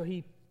with him, so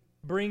he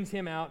brings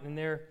him out, and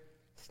they're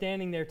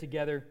standing there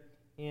together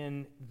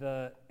in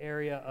the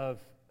area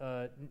of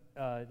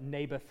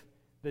Naboth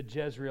the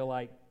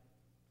Jezreelite.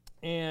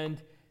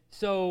 And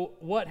so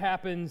what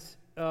happens,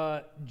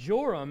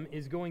 Joram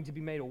is going to be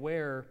made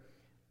aware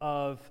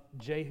of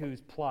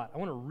Jehu's plot. I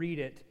want to read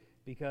it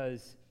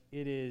because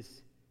it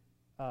is,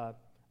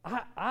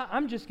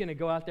 I'm just going to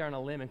go out there on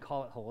a limb and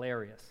call it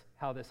hilarious,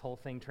 how this whole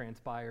thing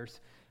transpires.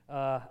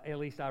 At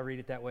least I read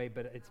it that way,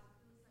 but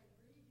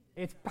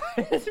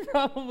it's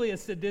probably a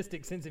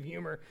sadistic sense of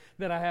humor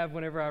that I have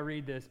whenever I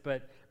read this.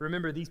 But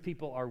remember, these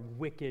people are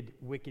wicked,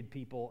 wicked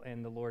people,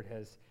 and the Lord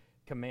has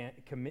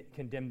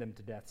condemned them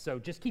to death. So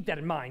just keep that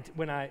in mind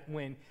when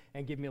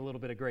and give me a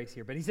little bit of grace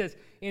here. But he says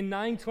in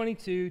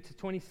 9:22 to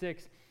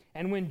 26,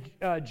 and when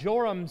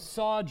Joram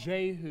saw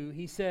Jehu,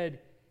 he said,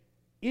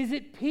 "Is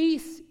it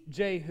peace,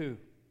 Jehu?"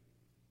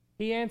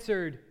 He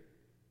answered,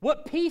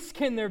 "What peace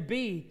can there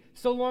be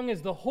so long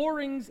as the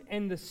whorings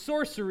and the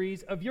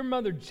sorceries of your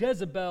mother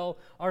Jezebel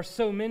are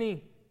so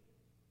many?"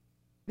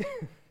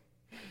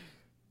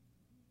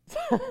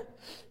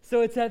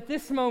 So it's at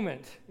this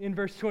moment in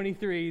verse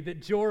 23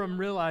 that Joram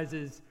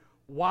realizes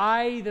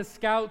why the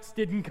scouts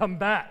didn't come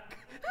back.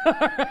 All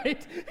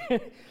right?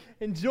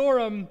 And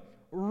Joram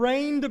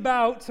rained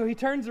about, so he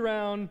turns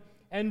around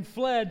and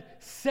fled,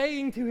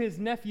 saying to his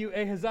nephew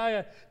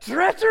Ahaziah,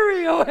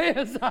 "Treachery, O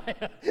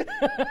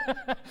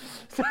Ahaziah!"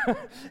 So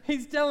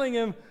he's telling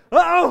him,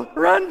 "Uh-oh,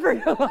 run for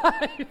your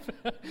life!"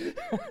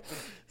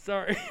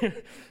 Sorry,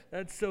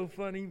 that's so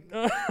funny.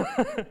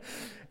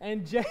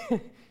 And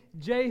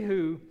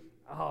Jehu,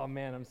 oh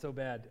man, I'm so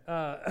bad.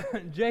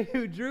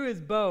 Jehu drew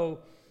his bow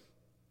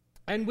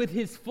and with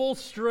his full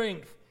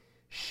strength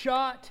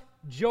shot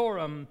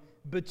Joram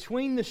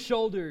between the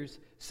shoulders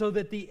so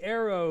that the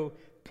arrow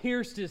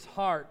pierced his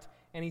heart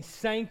and he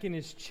sank in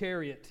his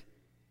chariot.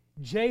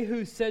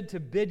 Jehu said to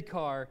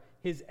Bidkar,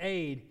 his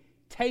aide,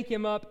 "Take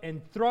him up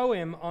and throw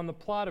him on the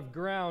plot of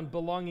ground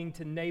belonging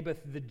to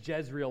Naboth the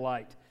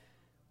Jezreelite."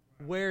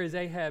 Where is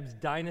Ahab's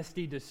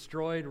dynasty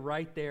destroyed?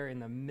 Right there in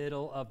the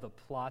middle of the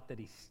plot that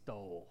he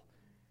stole.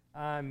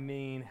 I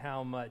mean,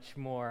 how much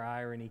more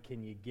irony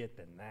can you get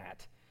than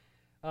that?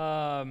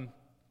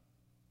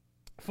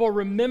 For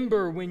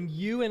remember when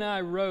you and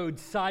I rode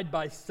side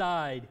by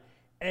side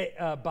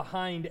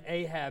behind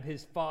Ahab,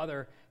 his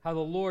father, how the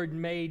Lord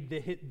made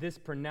this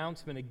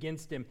pronouncement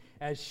against him.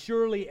 As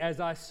surely as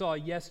I saw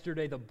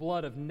yesterday the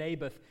blood of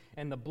Naboth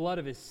and the blood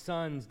of his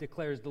sons,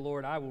 declares the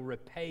Lord, I will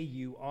repay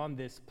you on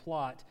this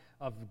plot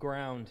of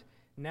ground.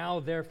 Now,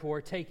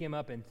 therefore, take him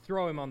up and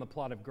throw him on the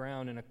plot of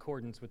ground in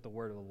accordance with the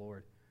word of the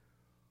Lord.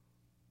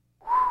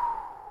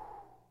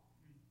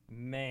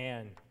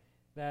 Man,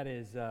 that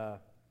is,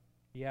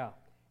 yeah.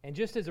 And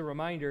just as a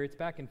reminder, it's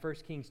back in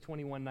 1 Kings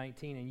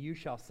 21:19, and you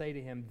shall say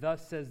to him,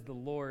 "Thus says the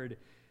Lord,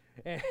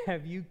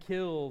 have you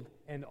killed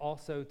and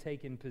also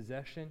taken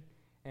possession?"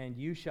 And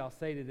you shall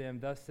say to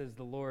them, "Thus says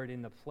the Lord,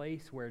 in the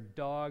place where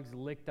dogs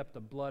licked up the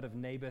blood of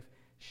Naboth,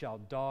 shall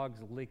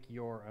dogs lick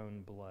your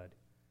own blood."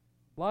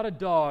 A lot of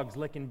dogs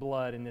licking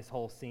blood in this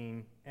whole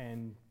scene,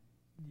 and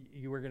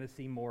you are going to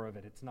see more of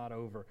it. It's not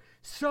over.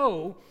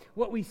 So,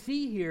 what we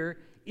see here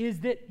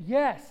is that,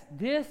 yes,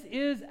 this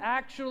is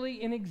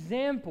actually an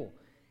example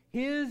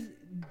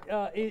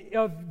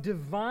of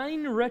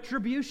divine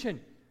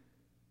retribution.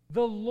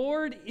 The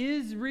Lord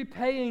is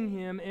repaying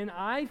him an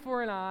eye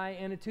for an eye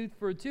and a tooth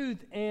for a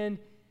tooth, and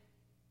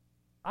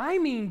I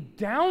mean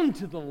down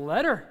to the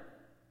letter,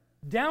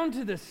 down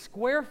to the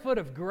square foot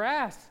of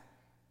grass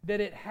that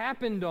it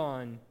happened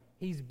on.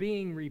 He's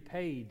being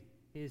repaid.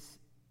 His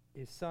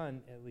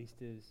son, at least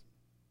his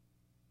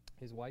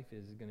wife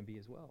is going to be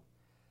as well.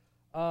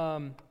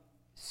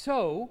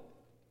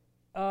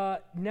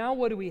 Now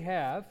what do we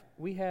have?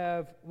 We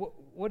have,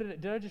 what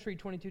did I just read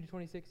 22 to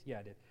 26? Yeah,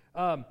 I did.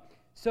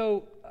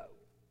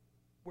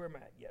 Where am I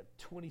at? Yeah,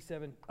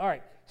 27. All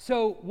right.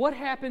 So what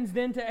happens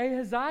then to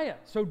Ahaziah?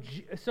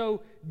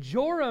 So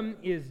Joram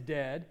is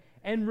dead,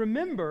 and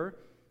remember,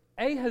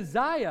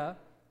 Ahaziah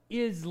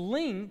is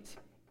linked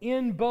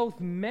in both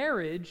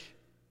marriage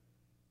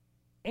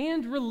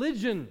and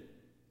religion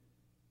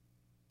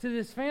to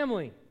this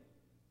family.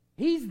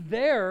 He's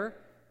there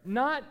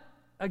not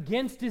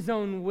against his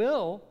own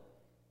will.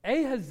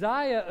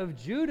 Ahaziah of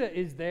Judah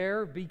is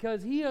there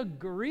because he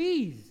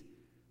agrees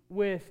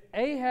with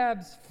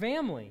Ahab's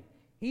family.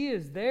 He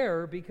is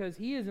there because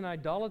he is an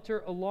idolater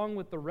along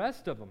with the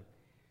rest of them.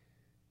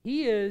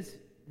 He is,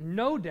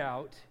 no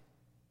doubt,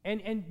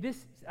 and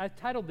this, I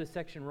titled this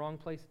section "Wrong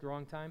Place at the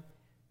Wrong Time."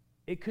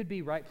 It could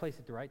be right place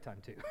at the right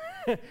time too,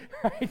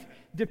 right?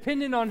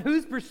 Depending on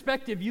whose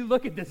perspective you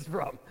look at this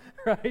from,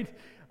 right?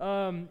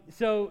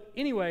 So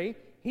anyway,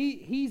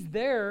 he's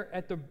there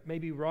at the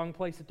maybe wrong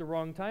place at the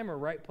wrong time or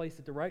right place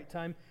at the right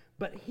time,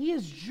 but he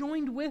is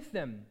joined with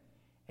them,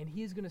 and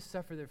he is going to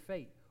suffer their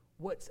fate.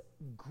 What's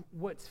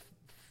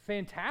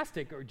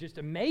fantastic or just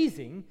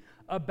amazing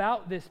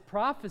about this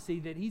prophecy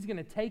that he's going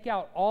to take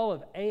out all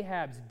of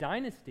Ahab's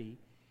dynasty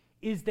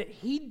is that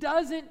he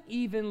doesn't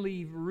even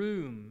leave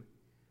room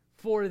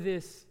for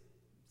this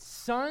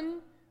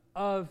son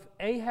of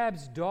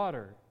Ahab's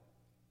daughter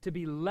to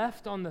be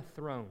left on the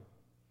throne.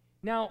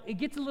 Now, it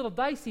gets a little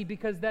dicey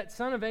because that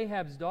son of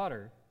Ahab's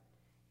daughter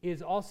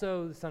is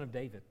also the son of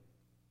David,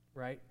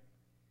 right?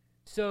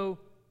 So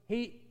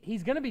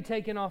he's going to be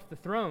taken off the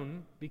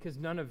throne because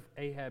none of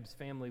Ahab's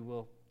family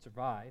will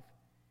survive.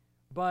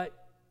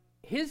 But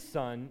his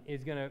son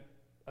is going to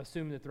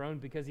assume the throne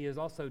because he is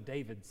also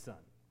David's son,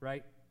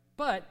 right?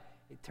 But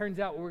it turns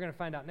out what we're going to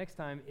find out next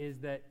time is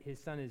that his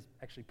son is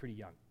actually pretty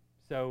young.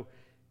 So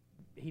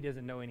he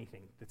doesn't know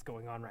anything that's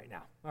going on right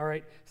now, all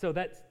right? So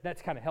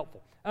that's kind of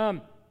helpful.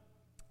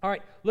 All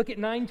right, look at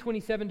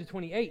 9:27 to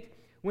 28.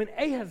 When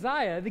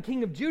Ahaziah, the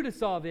king of Judah,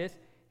 saw this,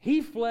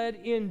 he fled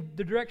in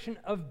the direction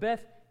of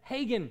Beth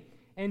Hagan.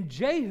 And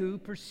Jehu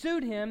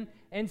pursued him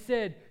and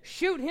said,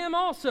 "Shoot him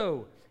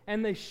also."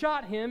 And they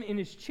shot him in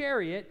his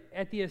chariot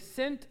at the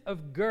ascent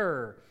of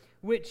Gur,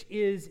 which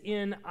is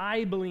in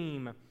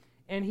Ibleam.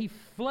 And he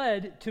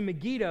fled to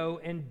Megiddo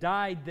and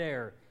died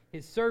there.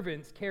 His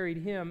servants carried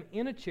him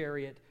in a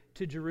chariot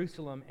to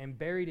Jerusalem and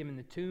buried him in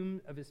the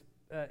tomb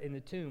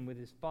with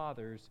his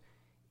fathers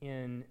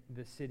in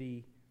the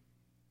city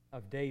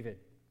of David.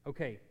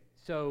 Okay,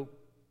 so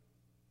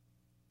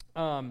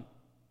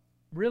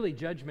really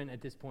judgment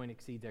at this point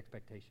exceeds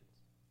expectations.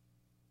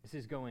 This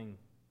is going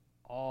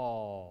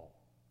all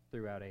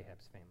throughout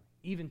Ahab's family,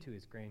 even to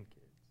his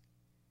grandkids.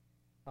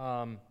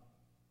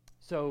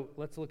 So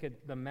let's look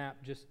at the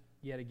map just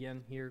yet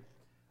again here.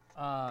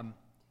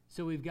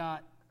 So we've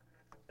got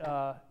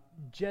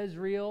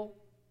Jezreel,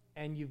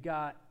 and you've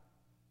got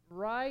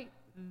right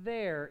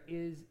there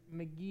is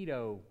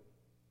Megiddo.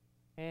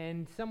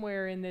 And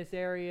somewhere in this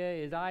area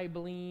is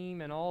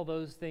Ibleam and all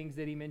those things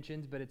that he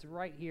mentions, but it's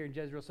right here in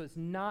Jezreel, so it's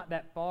not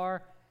that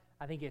far.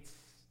 I think it's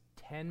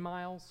 10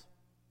 miles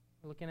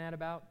we're looking at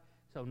about,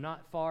 so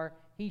not far.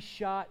 He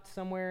shot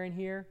somewhere in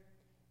here,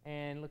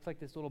 and it looks like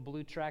this little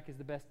blue track is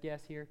the best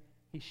guess here.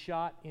 He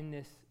shot in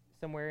this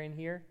somewhere in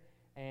here,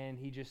 and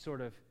he just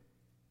sort of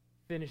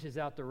finishes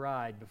out the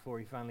ride before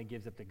he finally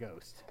gives up the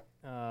ghost,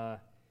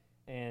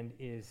 and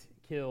is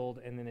killed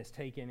and then is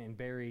taken and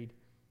buried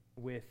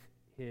with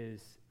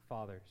his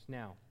fathers.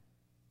 Now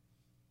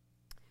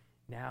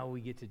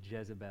we get to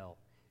Jezebel.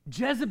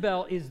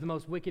 Jezebel is the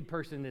most wicked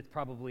person that's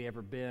probably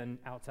ever been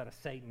outside of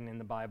Satan in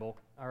the Bible,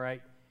 all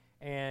right?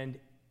 And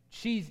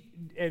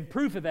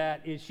proof of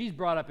that is she's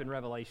brought up in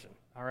Revelation,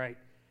 all right?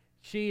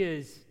 She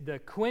is the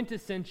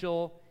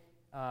quintessential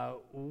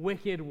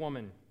wicked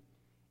woman,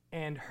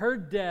 and her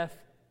death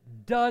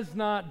does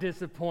not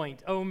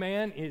disappoint. Oh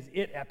man, is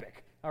it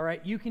epic, all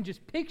right? You can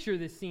just picture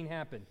this scene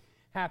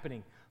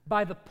happening.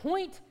 By the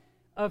point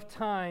of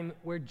time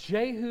where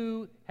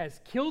Jehu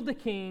has killed the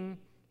king,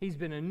 he's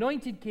been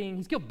anointed king,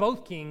 he's killed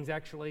both kings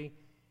actually,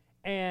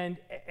 and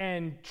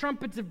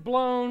trumpets have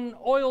blown,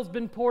 oil's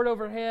been poured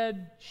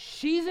overhead.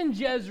 She's in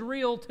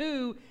Jezreel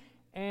too,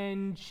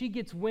 and she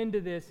gets wind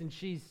of this, and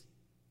she's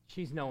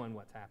knowing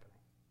what's happening.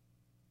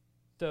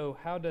 So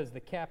how does the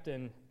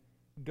captain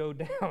go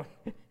down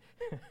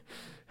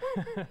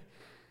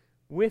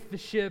with the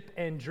ship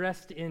and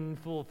dressed in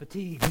full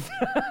fatigues?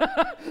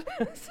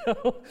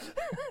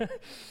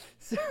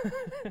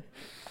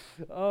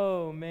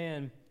 Oh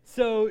man.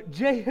 So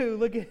Jehu,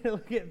 look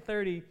at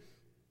 30.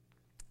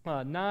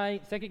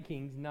 2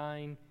 Kings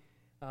 9,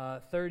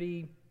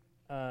 30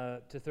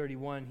 to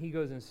 31. He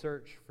goes in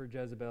search for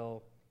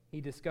Jezebel.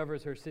 He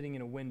discovers her sitting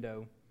in a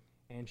window,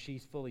 and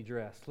she's fully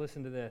dressed.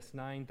 Listen to this,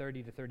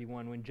 9:30 to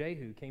 31. When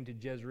Jehu came to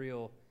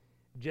Jezreel,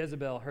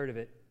 Jezebel heard of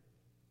it,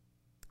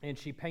 and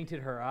she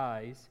painted her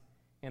eyes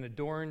and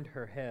adorned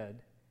her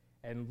head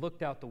and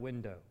looked out the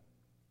window.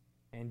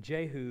 And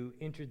Jehu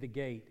entered the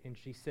gate, and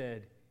she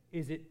said,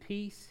 "Is it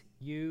peace,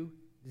 you,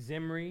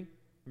 Zimri,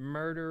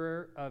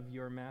 murderer of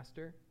your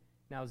master?"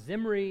 Now,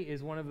 Zimri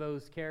is one of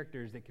those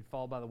characters that could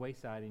fall by the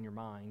wayside in your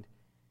mind.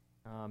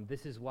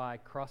 This is why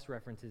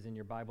cross-references in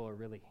your Bible are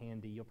really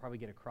handy. You'll probably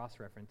get a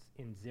cross-reference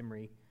in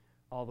Zimri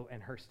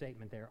and her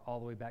statement there all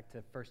the way back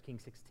to 1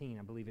 Kings 16,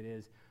 I believe it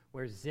is,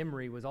 where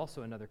Zimri was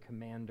also another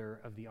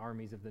commander of the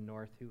armies of the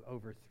north who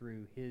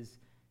overthrew his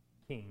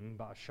king,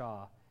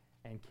 Baasha,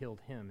 and killed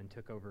him and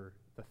took over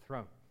the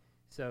throne.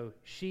 So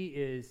she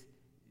is,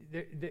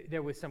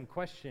 there was some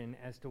question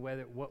as to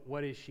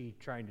what is she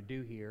trying to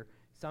do here.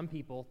 Some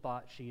people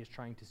thought she is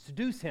trying to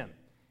seduce him,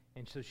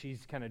 and so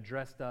she's kind of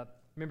dressed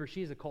up. Remember,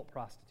 she's a cult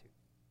prostitute,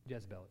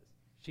 Jezebel is.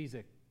 She's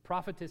a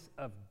prophetess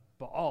of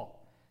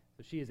Baal.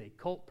 So she is a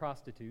cult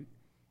prostitute,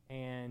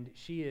 and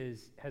she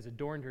has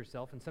adorned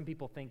herself, and some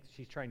people think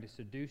she's trying to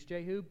seduce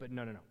Jehu, but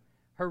no.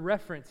 Her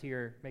reference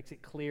here makes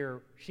it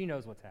clear she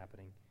knows what's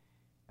happening.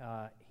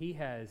 He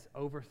has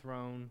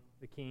overthrown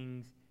the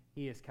kings.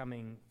 He is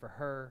coming for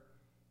her.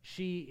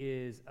 She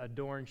is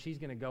adorned. She's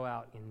going to go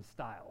out in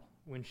style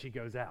when she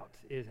goes out,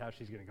 is how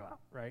she's going to go out,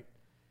 right?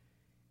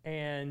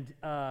 And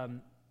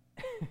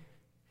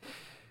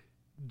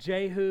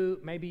Jehu,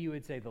 maybe you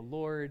would say the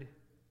Lord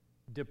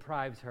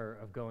deprives her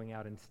of going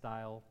out in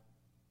style.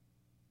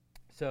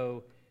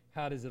 So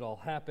how does it all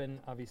happen?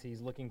 Obviously,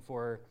 he's looking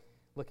for her.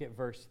 Look at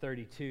verse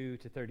 32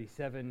 to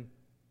 37.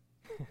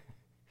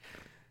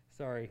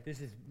 Sorry,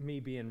 this is me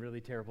being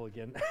really terrible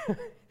again.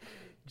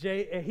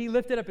 He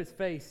lifted up his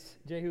face.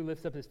 Jehu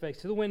lifts up his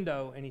face to the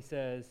window, and he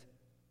says,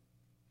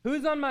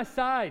 "Who's on my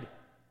side?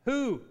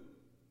 Who?"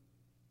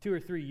 2 or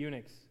 3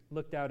 eunuchs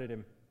looked out at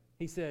him.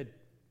 He said,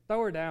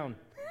 "Throw her down."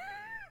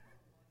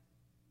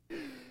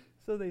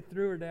 So they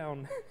threw her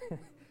down.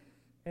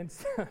 And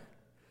so,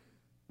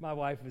 my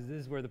wife this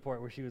is where the part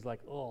where she was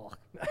like, "Ugh."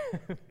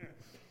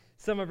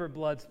 Some of her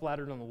blood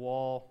splattered on the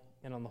wall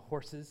and on the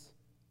horses,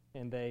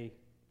 and they,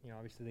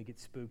 obviously they get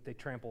spooked. They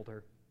trampled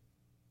her.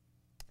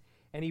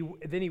 And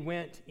then he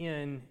went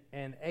in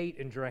and ate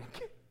and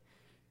drank.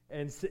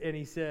 And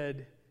he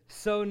said,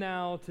 "So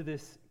now to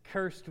this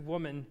cursed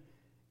woman,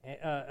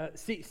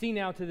 see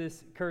now to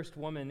this cursed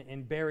woman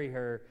and bury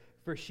her,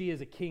 for she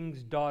is a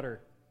king's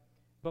daughter."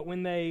 But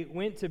when they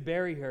went to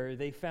bury her,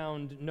 they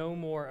found no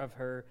more of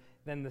her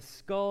than the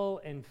skull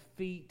and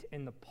feet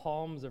and the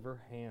palms of her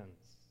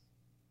hands.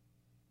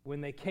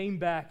 When they came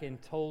back and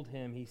told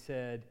him, he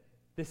said,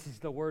 "This is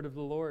the word of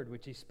the Lord,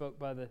 which he spoke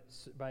by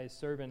his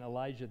servant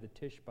Elijah the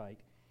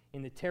Tishbite.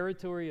 In the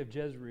territory of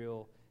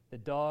Jezreel, the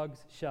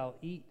dogs shall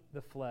eat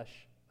the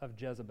flesh of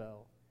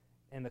Jezebel,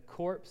 and the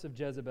corpse of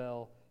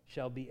Jezebel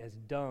shall be as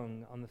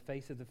dung on the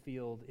face of the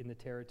field in the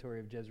territory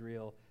of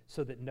Jezreel.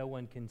 so that no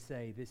one can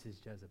say, this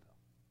is Jezebel.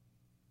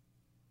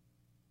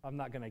 I'm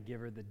not going to give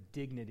her the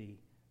dignity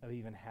of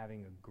even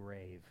having a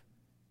grave.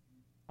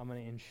 I'm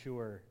going to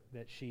ensure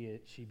that she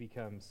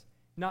becomes,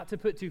 not to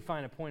put too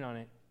fine a point on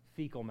it,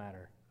 fecal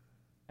matter,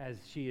 as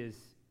she is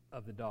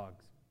of the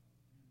dogs.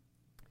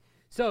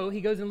 So he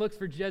goes and looks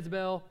for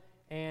Jezebel,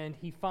 and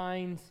he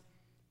finds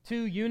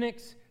 2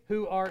 eunuchs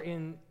who are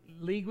in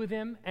league with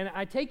him. And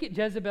I take it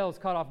Jezebel is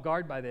caught off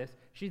guard by this.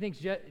 She thinks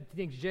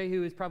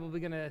Jehu is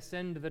probably going to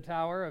ascend to the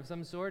tower of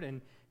some sort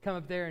and come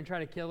up there and try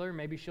to kill her.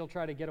 Maybe she'll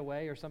try to get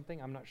away or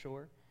something. I'm not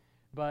sure.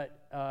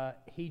 But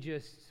he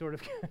just sort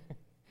of,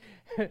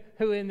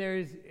 who in there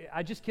is,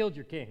 I just killed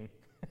your king.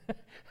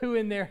 Who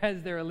in there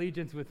has their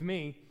allegiance with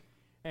me?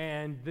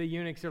 And the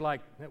eunuchs are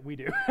like, we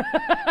do.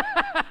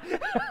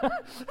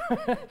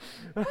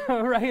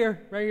 Right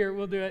here,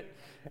 we'll do it.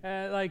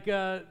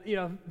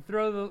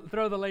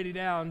 Throw the lady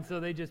down. So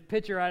they just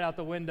pitch her right out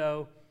the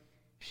window.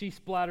 She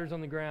splatters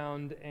on the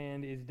ground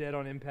and is dead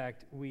on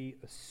impact, we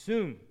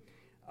assume.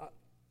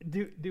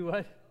 Do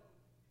what?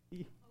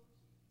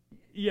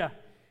 Yeah.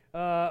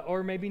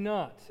 Or maybe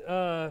not.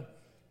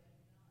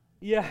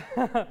 Yeah.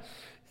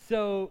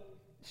 So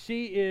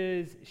she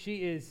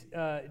is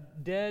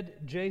dead.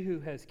 Jehu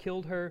has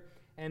killed her,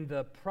 and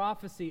the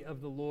prophecy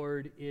of the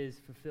Lord is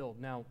fulfilled.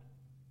 Now,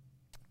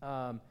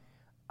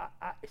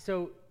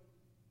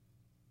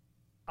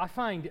 I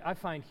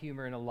find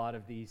humor in a lot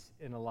of these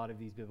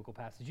biblical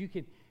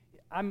passages.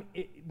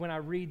 When I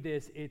read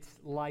this, it's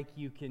like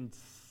you can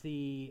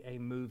see a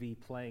movie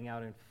playing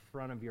out in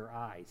front of your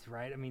eyes,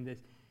 right? I mean, it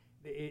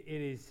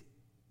is.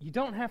 You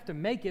don't have to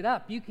make it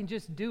up. You can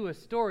just do a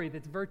story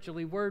that's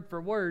virtually word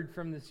for word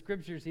from the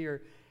scriptures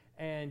here,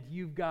 and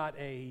you've got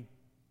a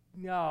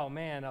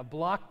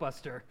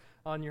blockbuster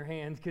on your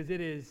hands, because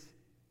it is,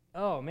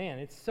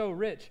 it's so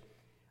rich.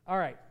 All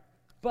right,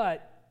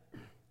 but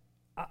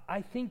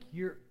I think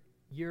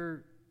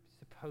you're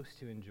supposed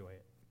to enjoy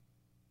it.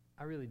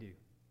 I really do.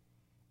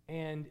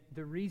 And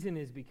the reason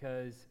is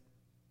because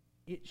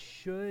it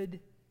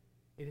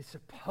is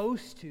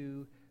supposed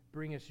to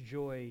bring us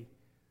joy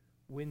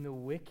when the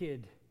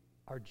wicked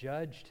are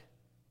judged,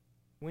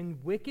 when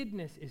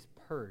wickedness is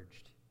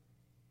purged.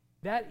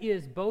 That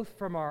is both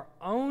from our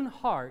own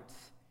hearts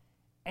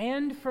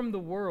and from the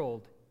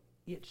world.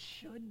 It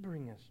should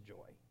bring us joy.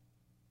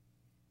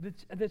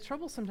 The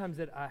trouble sometimes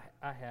that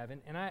I have,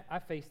 and I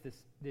face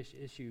this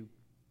issue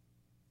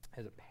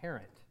as a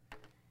parent,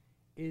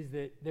 is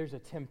that there's a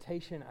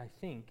temptation, I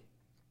think,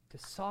 to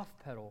soft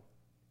pedal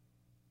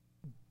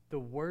the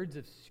words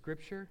of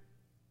Scripture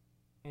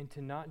and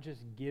to not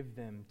just give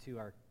them to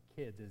our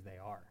kids as they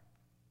are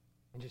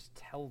and just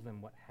tell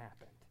them what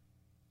happened.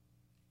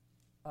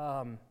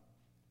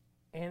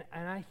 And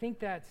I think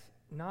that's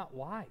not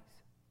wise,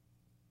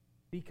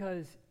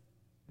 because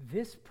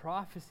this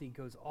prophecy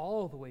goes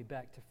all the way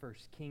back to 1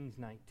 Kings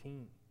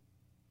 19.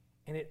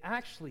 And it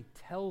actually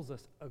tells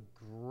us a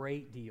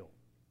great deal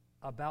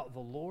about the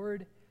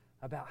Lord,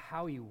 about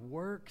how he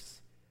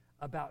works,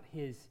 about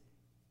his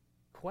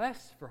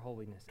quest for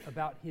holiness,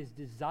 about his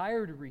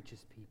desire to reach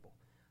his people,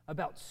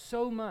 about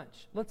so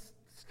much. Let's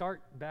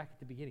start back at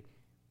the beginning.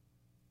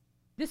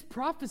 This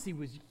prophecy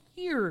was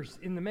years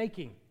in the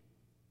making.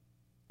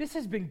 This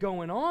has been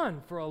going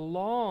on for a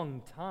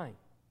long time.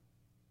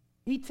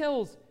 He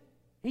tells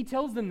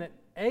them that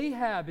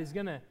Ahab is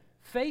going to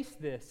face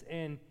this,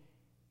 and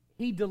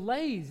he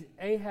delays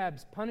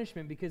Ahab's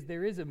punishment because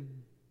there is a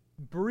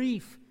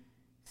brief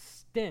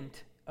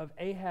stint of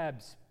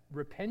Ahab's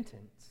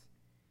repentance.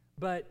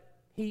 But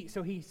he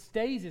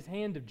stays his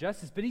hand of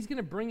justice, but he's going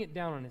to bring it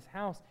down on his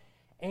house.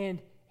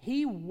 And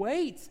he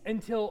waits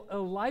until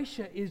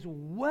Elisha is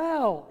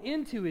well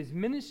into his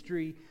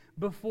ministry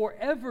before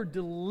ever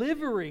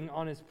delivering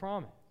on his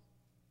promise.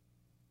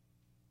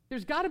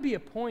 There's got to be a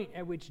point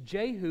at which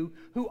Jehu,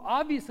 who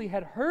obviously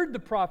had heard the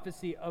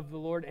prophecy of the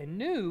Lord and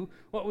knew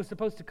what was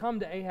supposed to come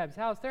to Ahab's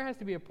house, there has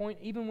to be a point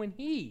even when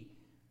he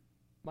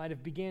might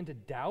have began to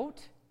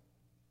doubt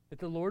that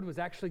the Lord was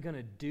actually going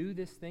to do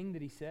this thing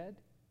that he said.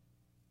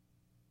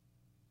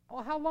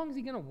 Well, how long is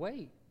he going to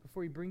wait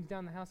before he brings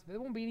down the house? There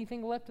won't be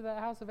anything left of that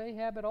house of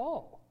Ahab at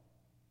all.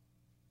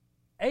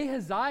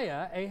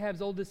 Ahaziah,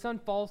 Ahab's oldest son,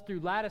 falls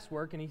through lattice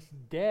work, and he's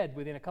dead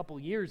within a couple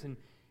of years,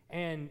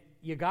 and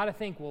you got to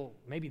think, well,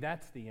 maybe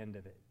that's the end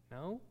of it.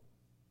 No.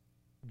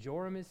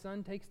 Joram, his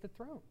son, takes the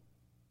throne.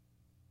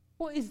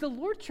 Well, is the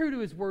Lord true to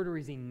his word, or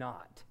is he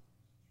not?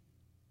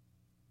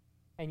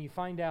 And you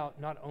find out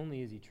not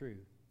only is he true,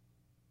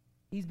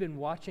 he's been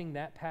watching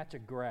that patch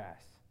of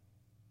grass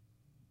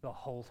the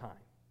whole time.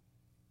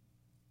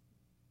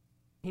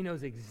 He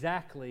knows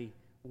exactly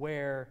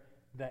where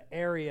the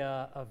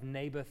area of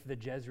Naboth the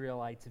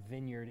Jezreelite's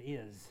vineyard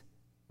is,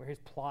 where his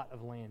plot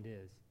of land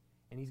is.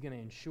 And he's going to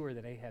ensure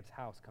that Ahab's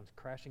house comes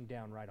crashing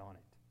down right on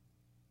it.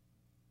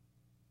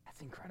 That's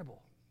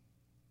incredible.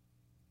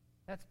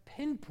 That's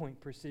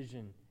pinpoint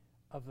precision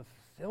of the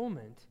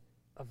fulfillment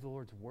of the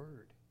Lord's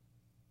word.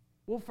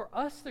 Well, for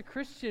us, the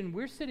Christian,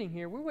 we're sitting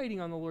here, we're waiting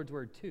on the Lord's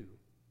word too.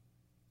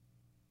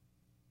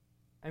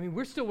 I mean,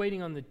 we're still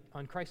waiting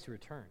on Christ to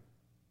return.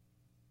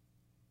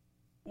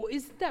 Well,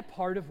 isn't that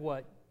part of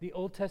what the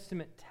Old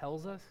Testament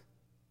tells us?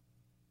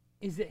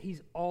 Is that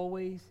he's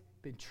always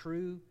been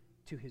true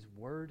to his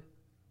word?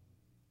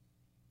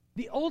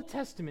 The Old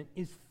Testament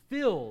is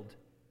filled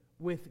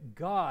with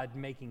God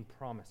making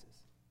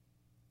promises.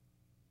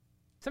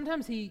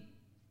 Sometimes he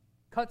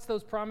cuts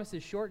those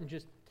promises short and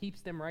just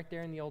keeps them right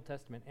there in the Old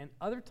Testament. And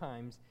other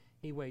times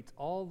he waits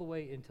all the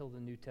way until the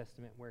New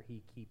Testament where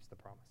he keeps the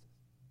promises.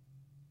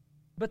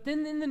 But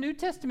then in the New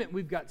Testament,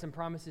 we've got some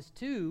promises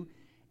too.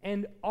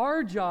 And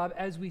our job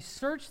as we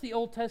search the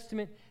Old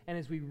Testament and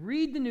as we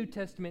read the New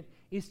Testament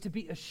is to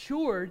be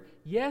assured,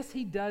 yes,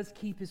 he does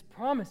keep his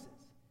promises.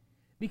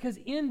 Because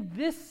in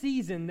this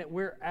season that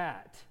we're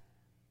at,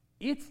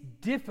 it's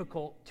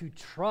difficult to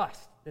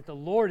trust that the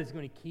Lord is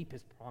going to keep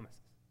his promises.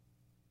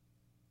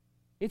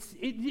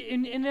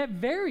 And that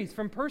varies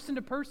from person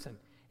to person.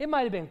 It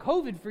might have been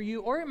COVID for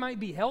you, or it might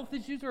be health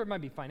issues, or it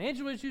might be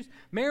financial issues,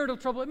 marital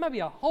trouble. It might be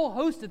a whole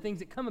host of things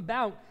that come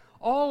about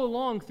all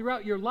along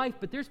throughout your life.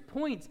 But there's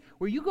points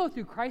where you go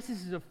through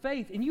crises of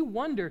faith and you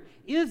wonder,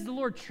 is the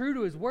Lord true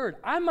to his word?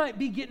 I might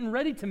be getting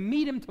ready to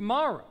meet him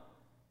tomorrow.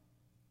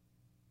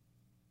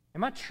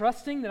 Am I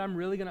trusting that I'm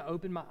really going to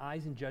open my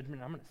eyes in judgment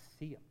and I'm going to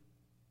see him?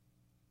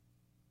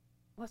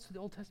 Well, that's what the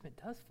Old Testament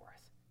does for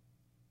us.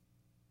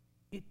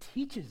 It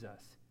teaches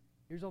us,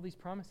 here's all these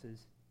promises,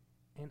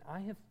 and I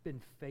have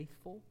been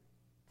faithful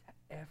to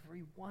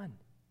every one.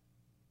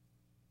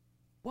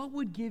 What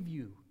would give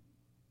you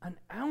an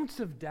ounce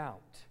of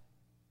doubt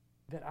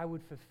that I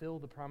would fulfill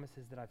the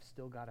promises that I've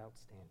still got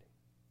outstanding?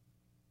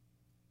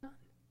 None.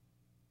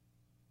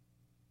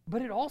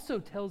 But it also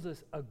tells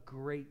us a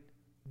great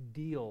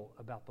deal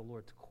about the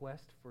Lord's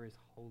quest for his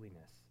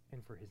holiness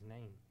and for his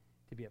name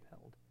to be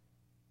upheld.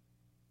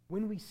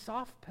 When we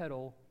soft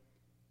pedal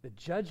the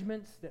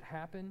judgments that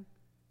happen,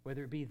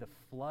 whether it be the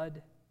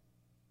flood,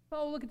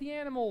 oh, look at the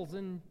animals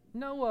and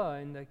Noah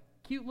and the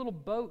cute little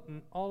boat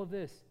and all of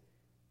this.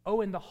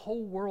 Oh, and the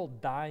whole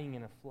world dying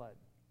in a flood.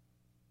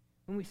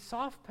 When we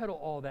soft pedal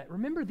all that,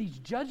 remember these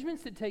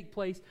judgments that take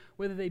place,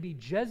 whether they be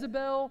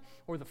Jezebel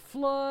or the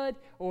flood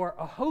or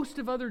a host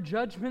of other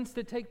judgments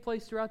that take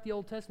place throughout the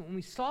Old Testament, when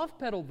we soft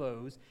pedal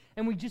those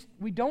and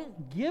we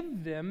don't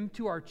give them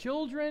to our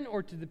children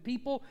or to the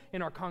people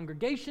in our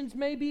congregations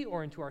maybe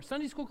or into our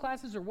Sunday school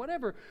classes or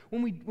whatever,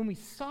 when we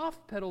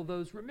soft pedal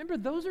those, remember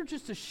those are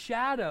just a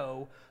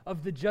shadow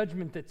of the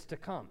judgment that's to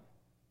come.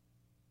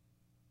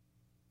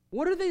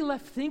 What are they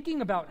left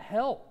thinking about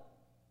hell?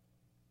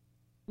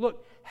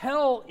 Look,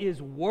 hell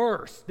is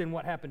worse than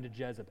what happened to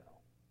Jezebel.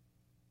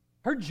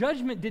 Her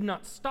judgment did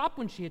not stop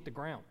when she hit the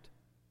ground.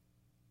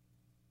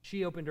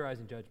 She opened her eyes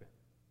in judgment.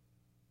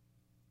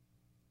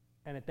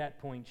 And at that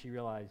point, she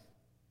realized,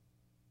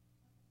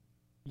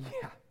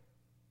 yeah,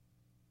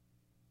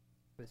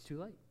 but it's too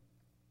late.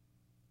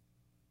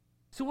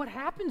 So what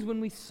happens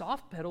when we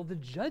soft pedal the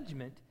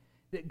judgment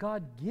that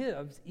God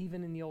gives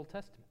even in the Old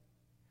Testament?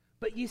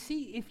 But you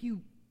see, if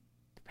you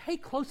pay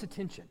close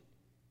attention,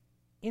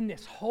 in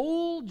this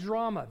whole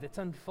drama that's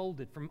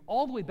unfolded from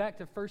all the way back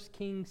to 1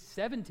 Kings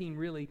 17,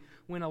 really,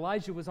 when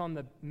Elijah was on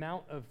the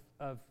Mount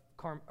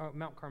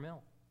Mount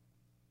Carmel.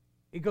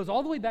 It goes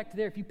all the way back to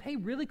there. If you pay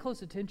really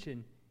close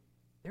attention,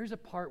 there's a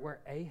part where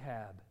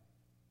Ahab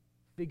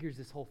figures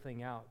this whole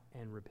thing out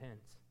and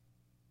repents.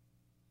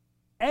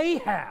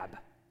 Ahab,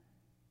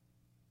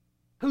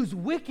 who's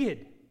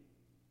wicked.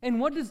 And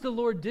what does the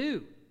Lord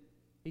do?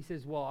 He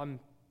says, well, I'm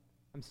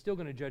still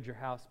going to judge your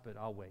house, but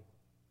I'll wait.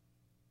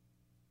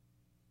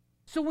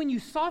 So when you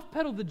soft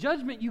pedal the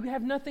judgment, you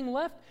have nothing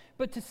left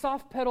but to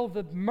soft pedal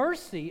the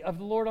mercy of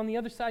the Lord on the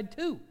other side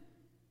too.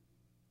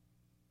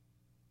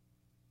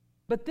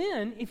 But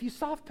then, if you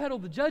soft pedal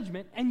the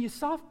judgment and you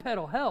soft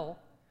pedal hell,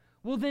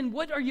 well then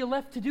what are you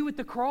left to do with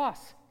the cross?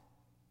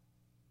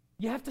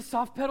 You have to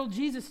soft pedal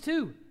Jesus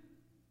too.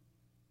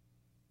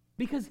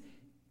 Because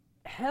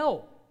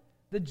hell,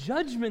 the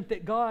judgment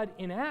that God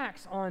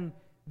enacts on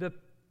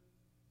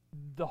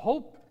the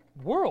whole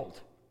world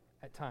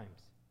at times,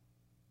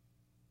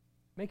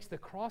 makes the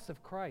cross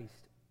of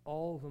Christ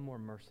all the more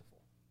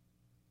merciful.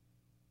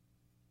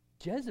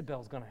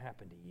 Jezebel's going to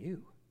happen to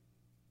you.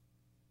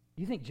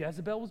 You think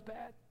Jezebel was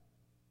bad?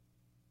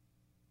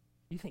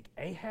 You think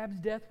Ahab's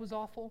death was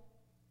awful?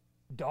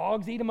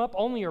 Dogs eat them up,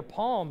 only her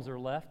palms are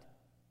left.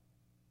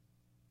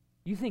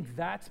 You think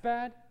that's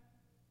bad?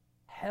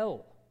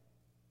 Hell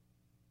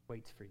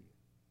waits for you.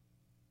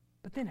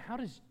 But then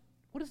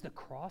what does the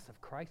cross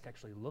of Christ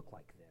actually look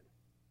like then?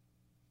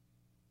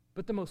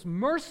 But the most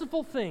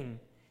merciful thing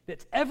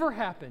that's ever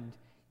happened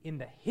in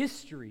the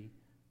history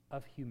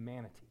of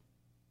humanity.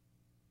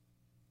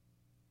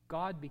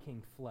 God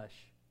became flesh,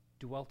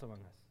 dwelt among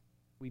us.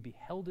 We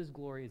beheld his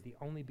glory as the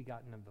only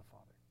begotten of the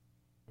Father.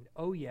 And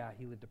oh yeah,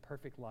 he lived a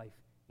perfect life.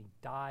 He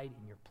died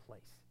in your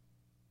place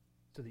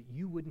so that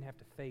you wouldn't have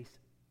to face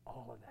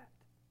all of that.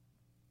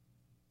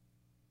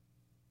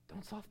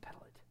 Don't soft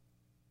pedal it.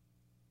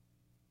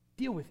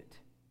 Deal with it.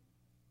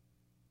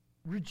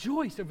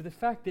 Rejoice over the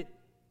fact that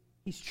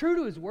he's true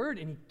to his word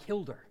and he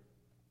killed her.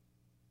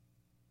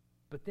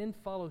 but then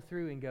follow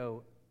through and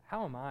go,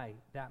 how am I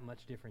that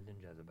much different than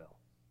Jezebel?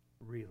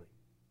 Really?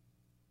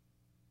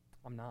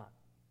 I'm not.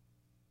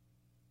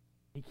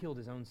 He killed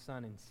his own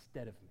son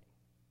instead of me.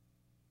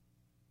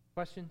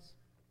 Questions?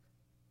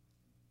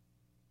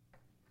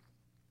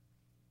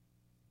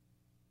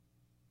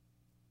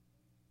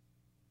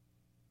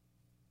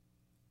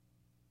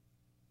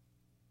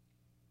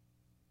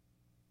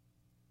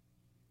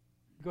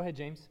 Go ahead,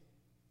 James.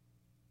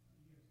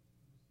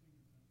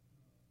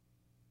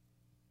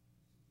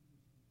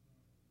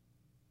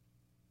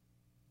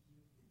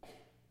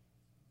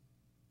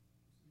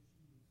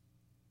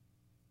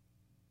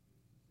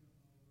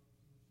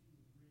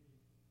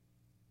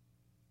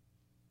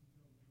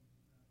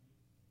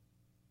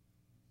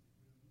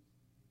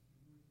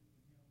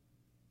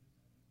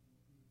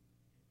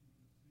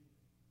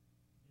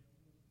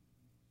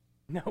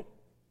 Nope.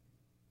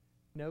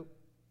 Nope.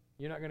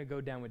 You're not going to go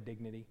down with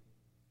dignity.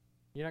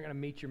 You're not going to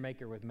meet your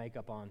maker with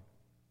makeup on.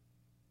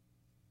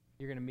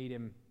 You're going to meet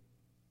him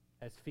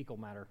as fecal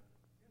matter,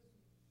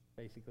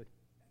 basically.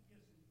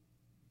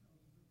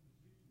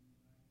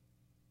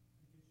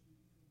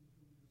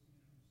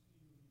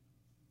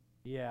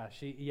 Yeah,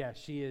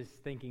 she is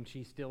thinking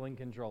she's still in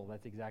control.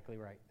 That's exactly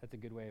right. That's a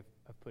good way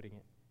of putting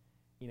it.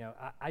 You know,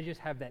 I just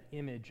have that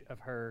image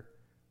of her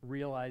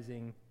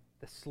realizing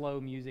the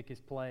slow music is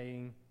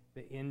playing,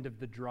 the end of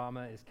the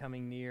drama is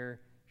coming near.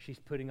 She's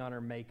putting on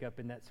her makeup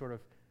in that sort of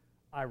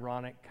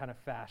ironic kind of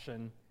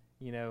fashion.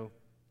 You know,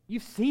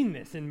 you've seen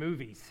this in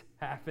movies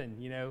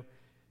happen, you know.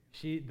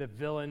 The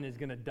villain is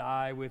going to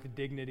die with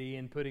dignity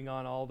and putting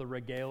on all the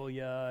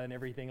regalia and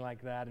everything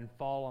like that and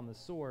fall on the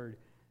sword.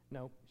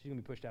 No, she's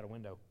going to be pushed out a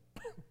window.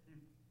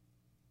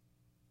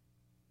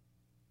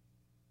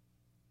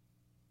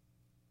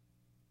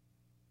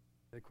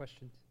 Other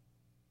questions?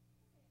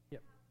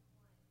 Yep.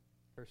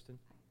 Kirsten?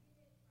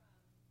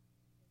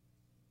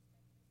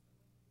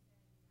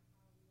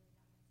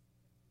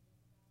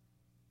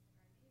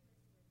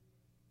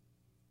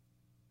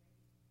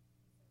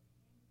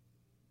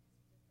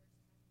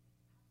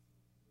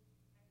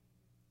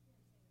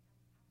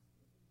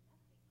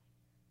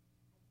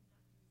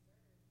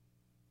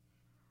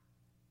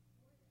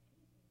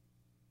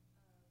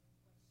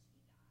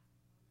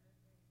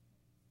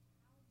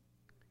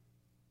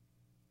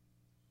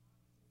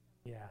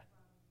 Yeah.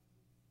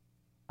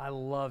 I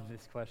love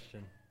this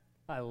question.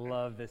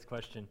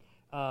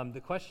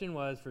 The question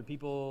was for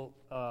people,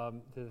 to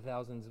the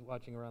thousands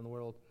watching around the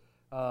world,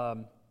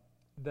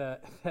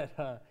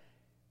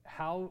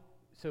 how,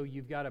 so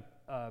you've got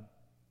a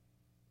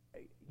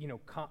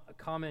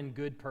common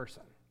good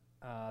person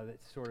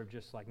that's sort of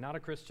just like not a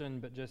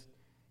Christian, but just,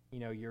 you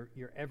know, your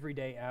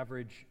everyday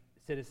average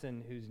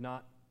citizen who's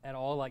not at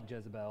all like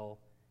Jezebel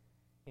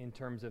in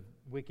terms of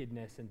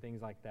wickedness and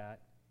things like that.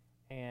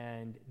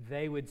 And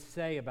they would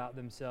say about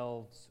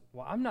themselves,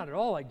 well, I'm not at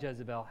all like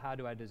Jezebel. How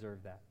do I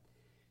deserve that?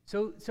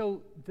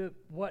 So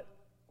what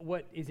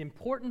is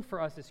important for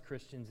us as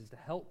Christians is to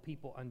help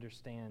people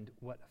understand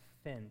what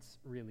offense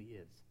really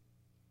is.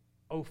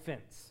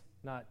 Offense,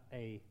 not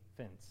a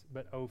fence,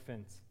 but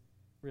offense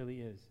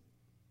really is.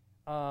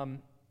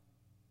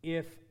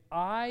 If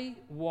I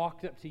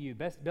walked up to you,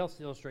 best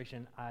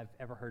illustration I've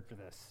ever heard for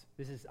this.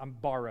 I'm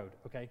borrowed,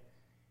 okay?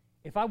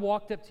 If I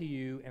walked up to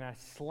you and I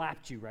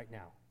slapped you right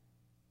now,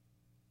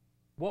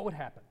 what would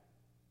happen?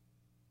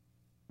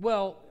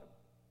 Well,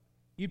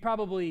 you'd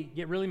probably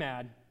get really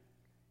mad.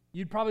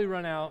 You'd probably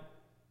run out.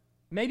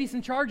 Maybe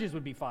some charges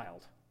would be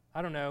filed.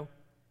 I don't know.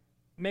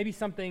 Maybe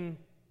something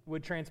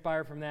would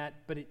transpire from that,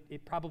 but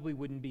it probably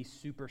wouldn't be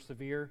super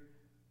severe.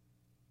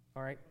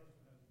 All right?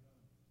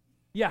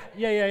 Yeah.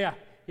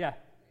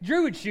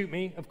 Drew would shoot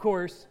me, of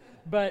course,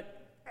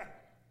 but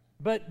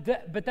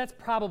that's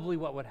probably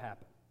what would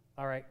happen.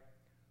 All right?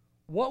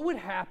 What would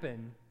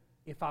happen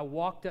if I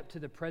walked up to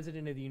the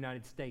President of the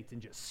United States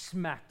and just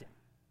smacked him?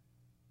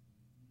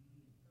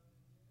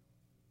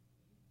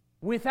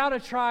 Without a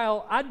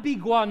trial, I'd be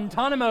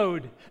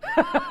Guantanamo'd.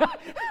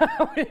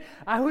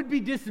 I would be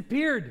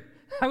disappeared.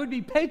 I would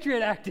be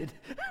Patriot acted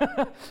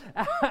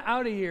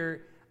out of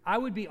here. I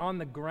would be on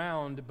the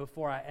ground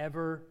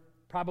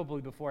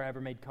probably before I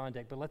ever made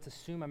contact, but let's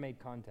assume I made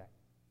contact.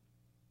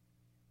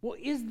 Well,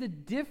 is the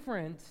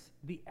difference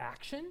the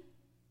action?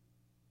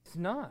 It's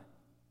not.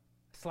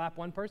 Slap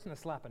one person, I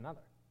slap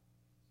another.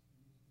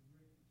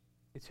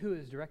 It's who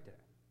is directed.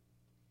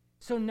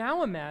 So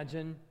now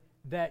imagine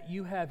that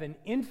you have an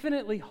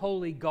infinitely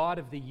holy God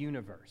of the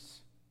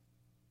universe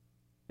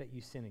that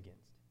you sin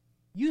against.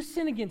 You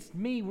sin against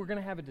me, we're going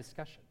to have a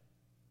discussion.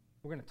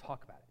 We're going to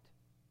talk about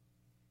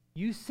it.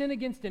 You sin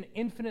against an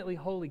infinitely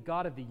holy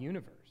God of the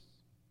universe.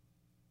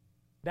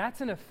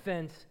 That's an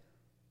offense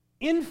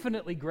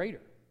infinitely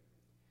greater.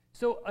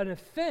 So an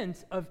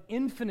offense of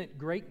infinite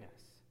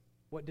greatness,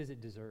 what does it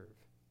deserve?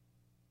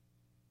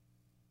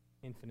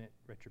 Infinite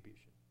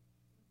retribution.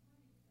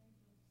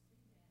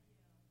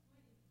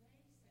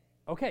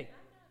 Okay.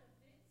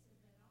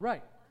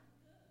 Right.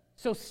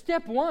 So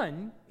step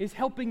one is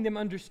helping them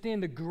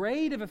understand the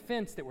grade of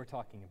offense that we're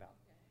talking about.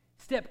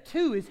 Step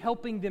two is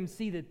helping them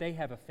see that they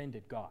have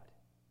offended God.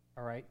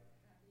 all right?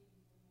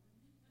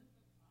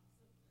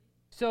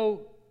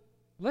 So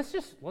let's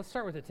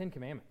start with the Ten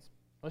Commandments.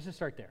 Let's just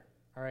start there,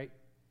 all right?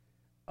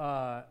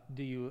 Have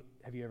you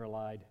ever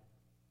lied?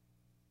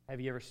 Have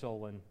you ever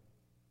stolen?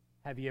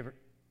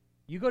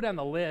 You go down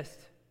the list,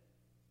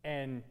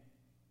 and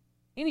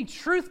any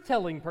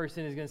truth-telling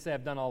person is going to say,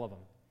 I've done all of them.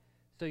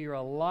 So you're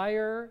a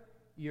liar,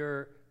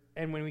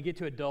 and when we get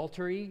to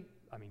adultery,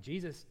 I mean,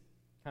 Jesus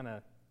kind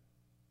of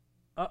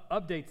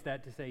updates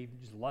that to say you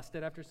just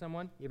lusted after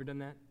someone. You ever done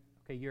that?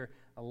 Okay, you're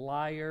a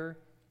liar,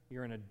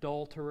 you're an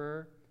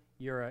adulterer,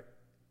 you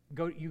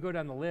go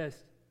down the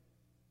list.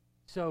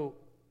 So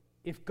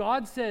if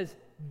God says,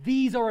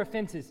 these are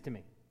offenses to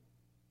me,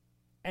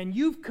 and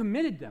you've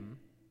committed them,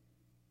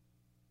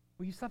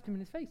 well, you slapped him in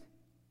his face.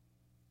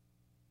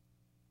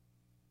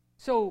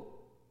 So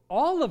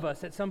all of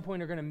us at some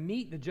point are going to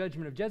meet the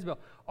judgment of Jezebel.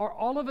 Are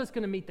all of us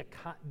going to meet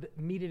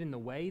it in the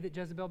way that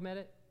Jezebel met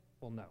it?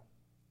 Well, no.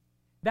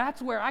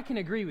 That's where I can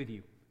agree with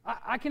you.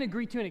 I can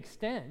agree to an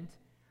extent.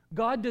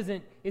 God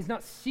is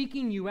not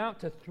seeking you out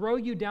to throw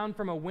you down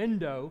from a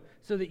window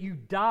so that you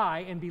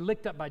die and be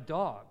licked up by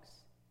dogs.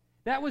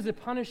 That was a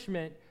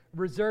punishment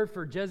reserved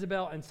for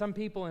Jezebel and some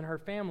people in her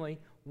family.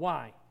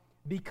 Why?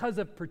 Because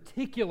of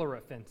particular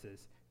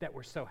offenses that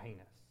were so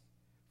heinous,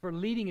 for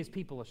leading his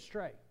people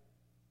astray.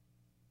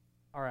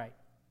 All right,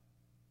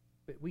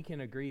 but we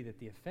can agree that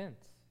the offense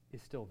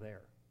is still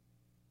there.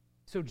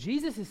 So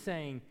Jesus is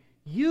saying,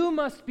 you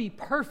must be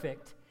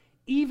perfect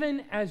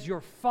even as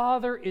your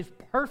Father is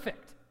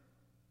perfect.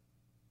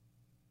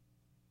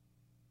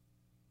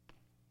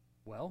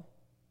 Well,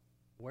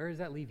 where does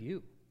that leave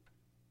you?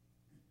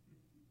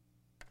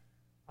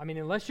 I mean,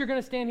 unless you're going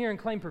to stand here and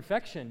claim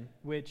perfection,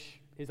 which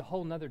is a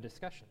whole nother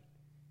discussion,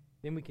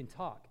 then we can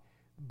talk.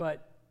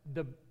 But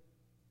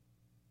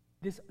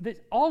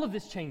all of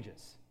this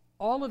changes.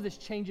 All of this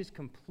changes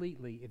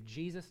completely if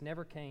Jesus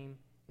never came,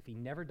 if he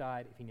never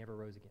died, if he never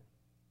rose again.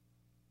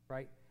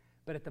 Right?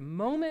 But at the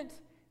moment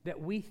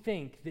that we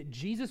think that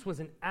Jesus was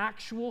an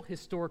actual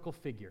historical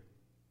figure,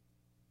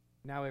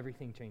 now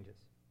everything changes.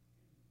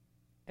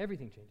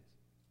 Everything changes.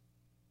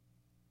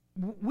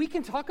 We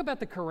can talk about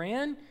the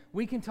Quran.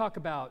 We can talk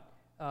about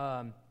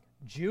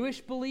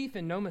Jewish belief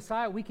and no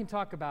Messiah. We can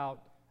talk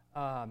about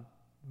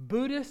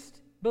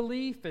Buddhist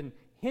belief and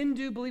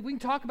Hindu belief. We can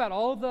talk about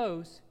all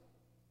those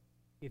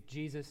if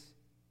Jesus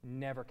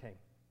never came.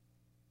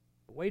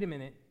 But wait a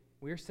minute.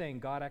 We're saying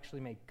God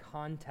actually made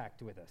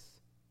contact with us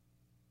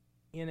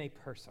in a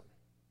person.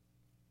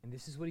 And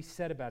this is what he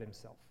said about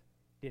himself.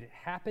 Did it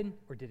happen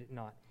or did it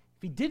not?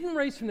 If he didn't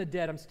raise from the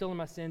dead, I'm still in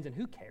my sins, and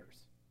who cares?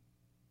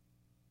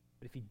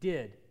 But if he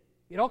did,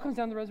 it all comes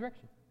down to the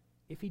resurrection.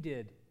 If he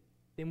did,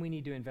 then we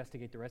need to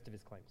investigate the rest of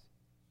his claims.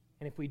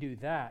 And if we do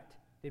that,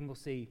 then we'll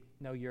see,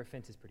 no, your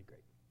offense is pretty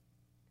great.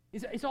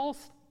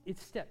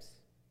 It's steps,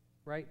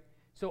 right?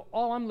 So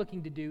all I'm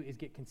looking to do is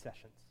get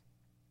concessions.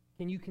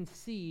 Can you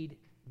concede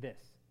this?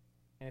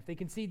 And if they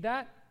concede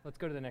that, let's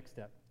go to the next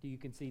step. Do you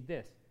concede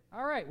this?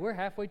 All right, we're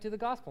halfway to the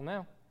gospel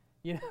now.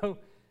 You know,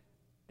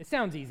 it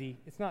sounds easy.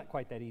 It's not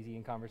quite that easy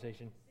in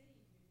conversation.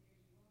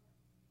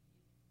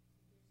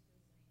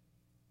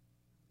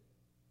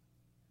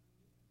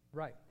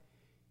 Right.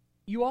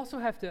 You also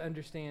have to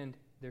understand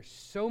there's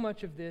so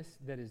much of this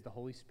that is the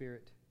Holy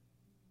Spirit,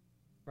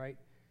 right?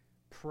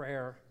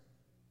 Prayer.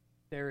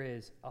 There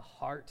is a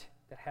heart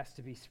that has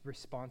to be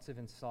responsive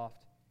and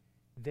soft.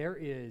 There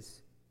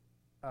is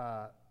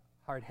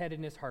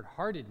hard-headedness,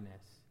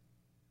 hard-heartedness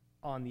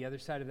on the other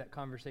side of that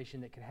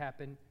conversation that could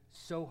happen.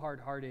 So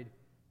hard-hearted,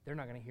 they're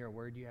not going to hear a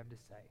word you have to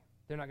say.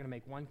 They're not going to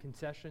make one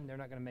concession. They're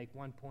not going to make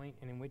one point,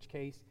 and in which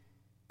case,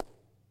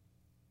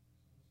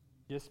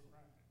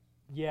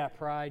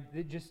 pride.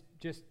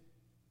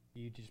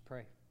 You just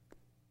pray.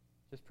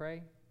 Just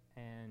pray,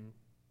 and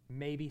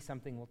maybe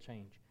something will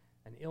change.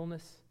 An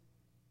illness,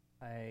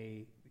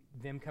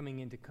 them coming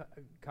into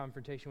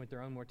confrontation with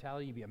their own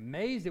mortality. You'd be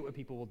amazed at what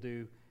people will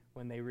do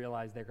when they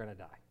realize they're going to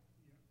die.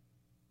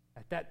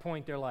 At that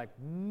point, they're like,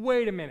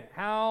 wait a minute,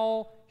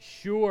 how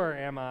sure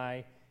am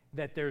I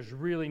that there's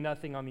really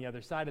nothing on the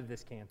other side of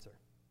this cancer?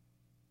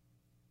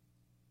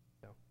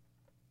 So,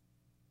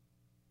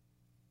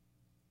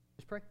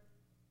 just pray.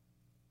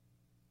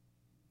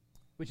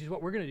 Which is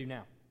what we're going to do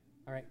now.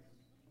 All right.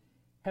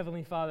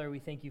 Heavenly Father, we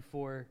thank you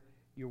for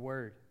your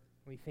word.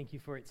 We thank you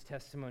for its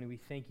testimony. We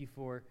thank you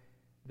for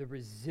the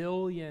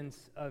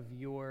resilience of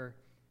your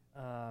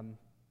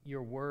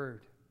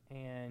word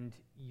and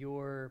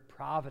your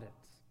providence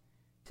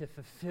to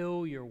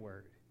fulfill your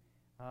word.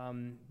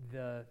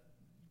 The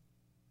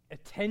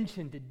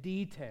attention to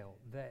detail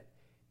that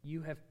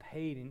you have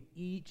paid in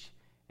each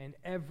and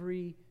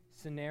every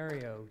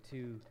scenario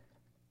to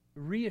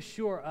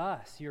reassure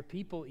us, your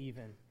people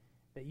even,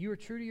 that you are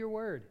true to your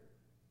word.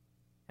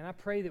 And I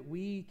pray that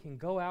we can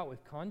go out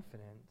with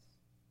confidence.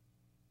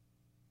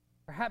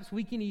 Perhaps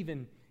we can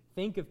even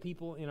think of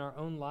people in our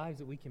own lives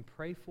that we can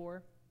pray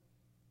for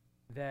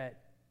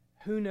that,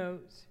 who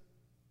knows,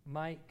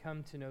 might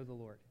come to know the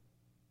Lord.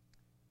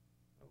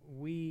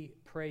 We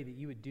pray that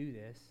you would do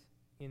this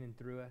in and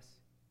through us.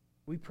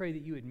 We pray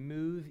that you would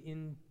move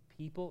in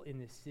people in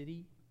this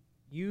city.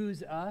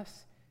 Use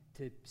us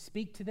to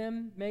speak to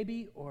them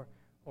maybe, or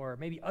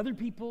maybe other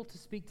people to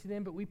speak to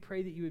them, but we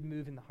pray that you would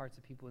move in the hearts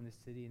of people in this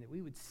city and that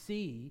we would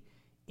see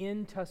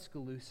in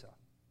Tuscaloosa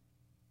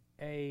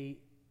a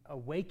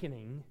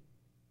awakening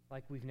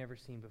like we've never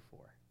seen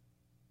before.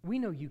 We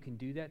know you can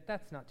do that.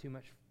 That's not too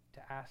much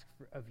to ask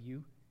of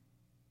you.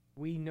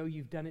 We know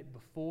you've done it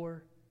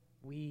before.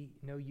 We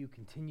know you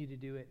continue to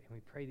do it, and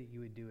we pray that you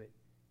would do it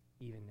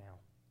even now.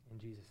 In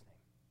Jesus' name.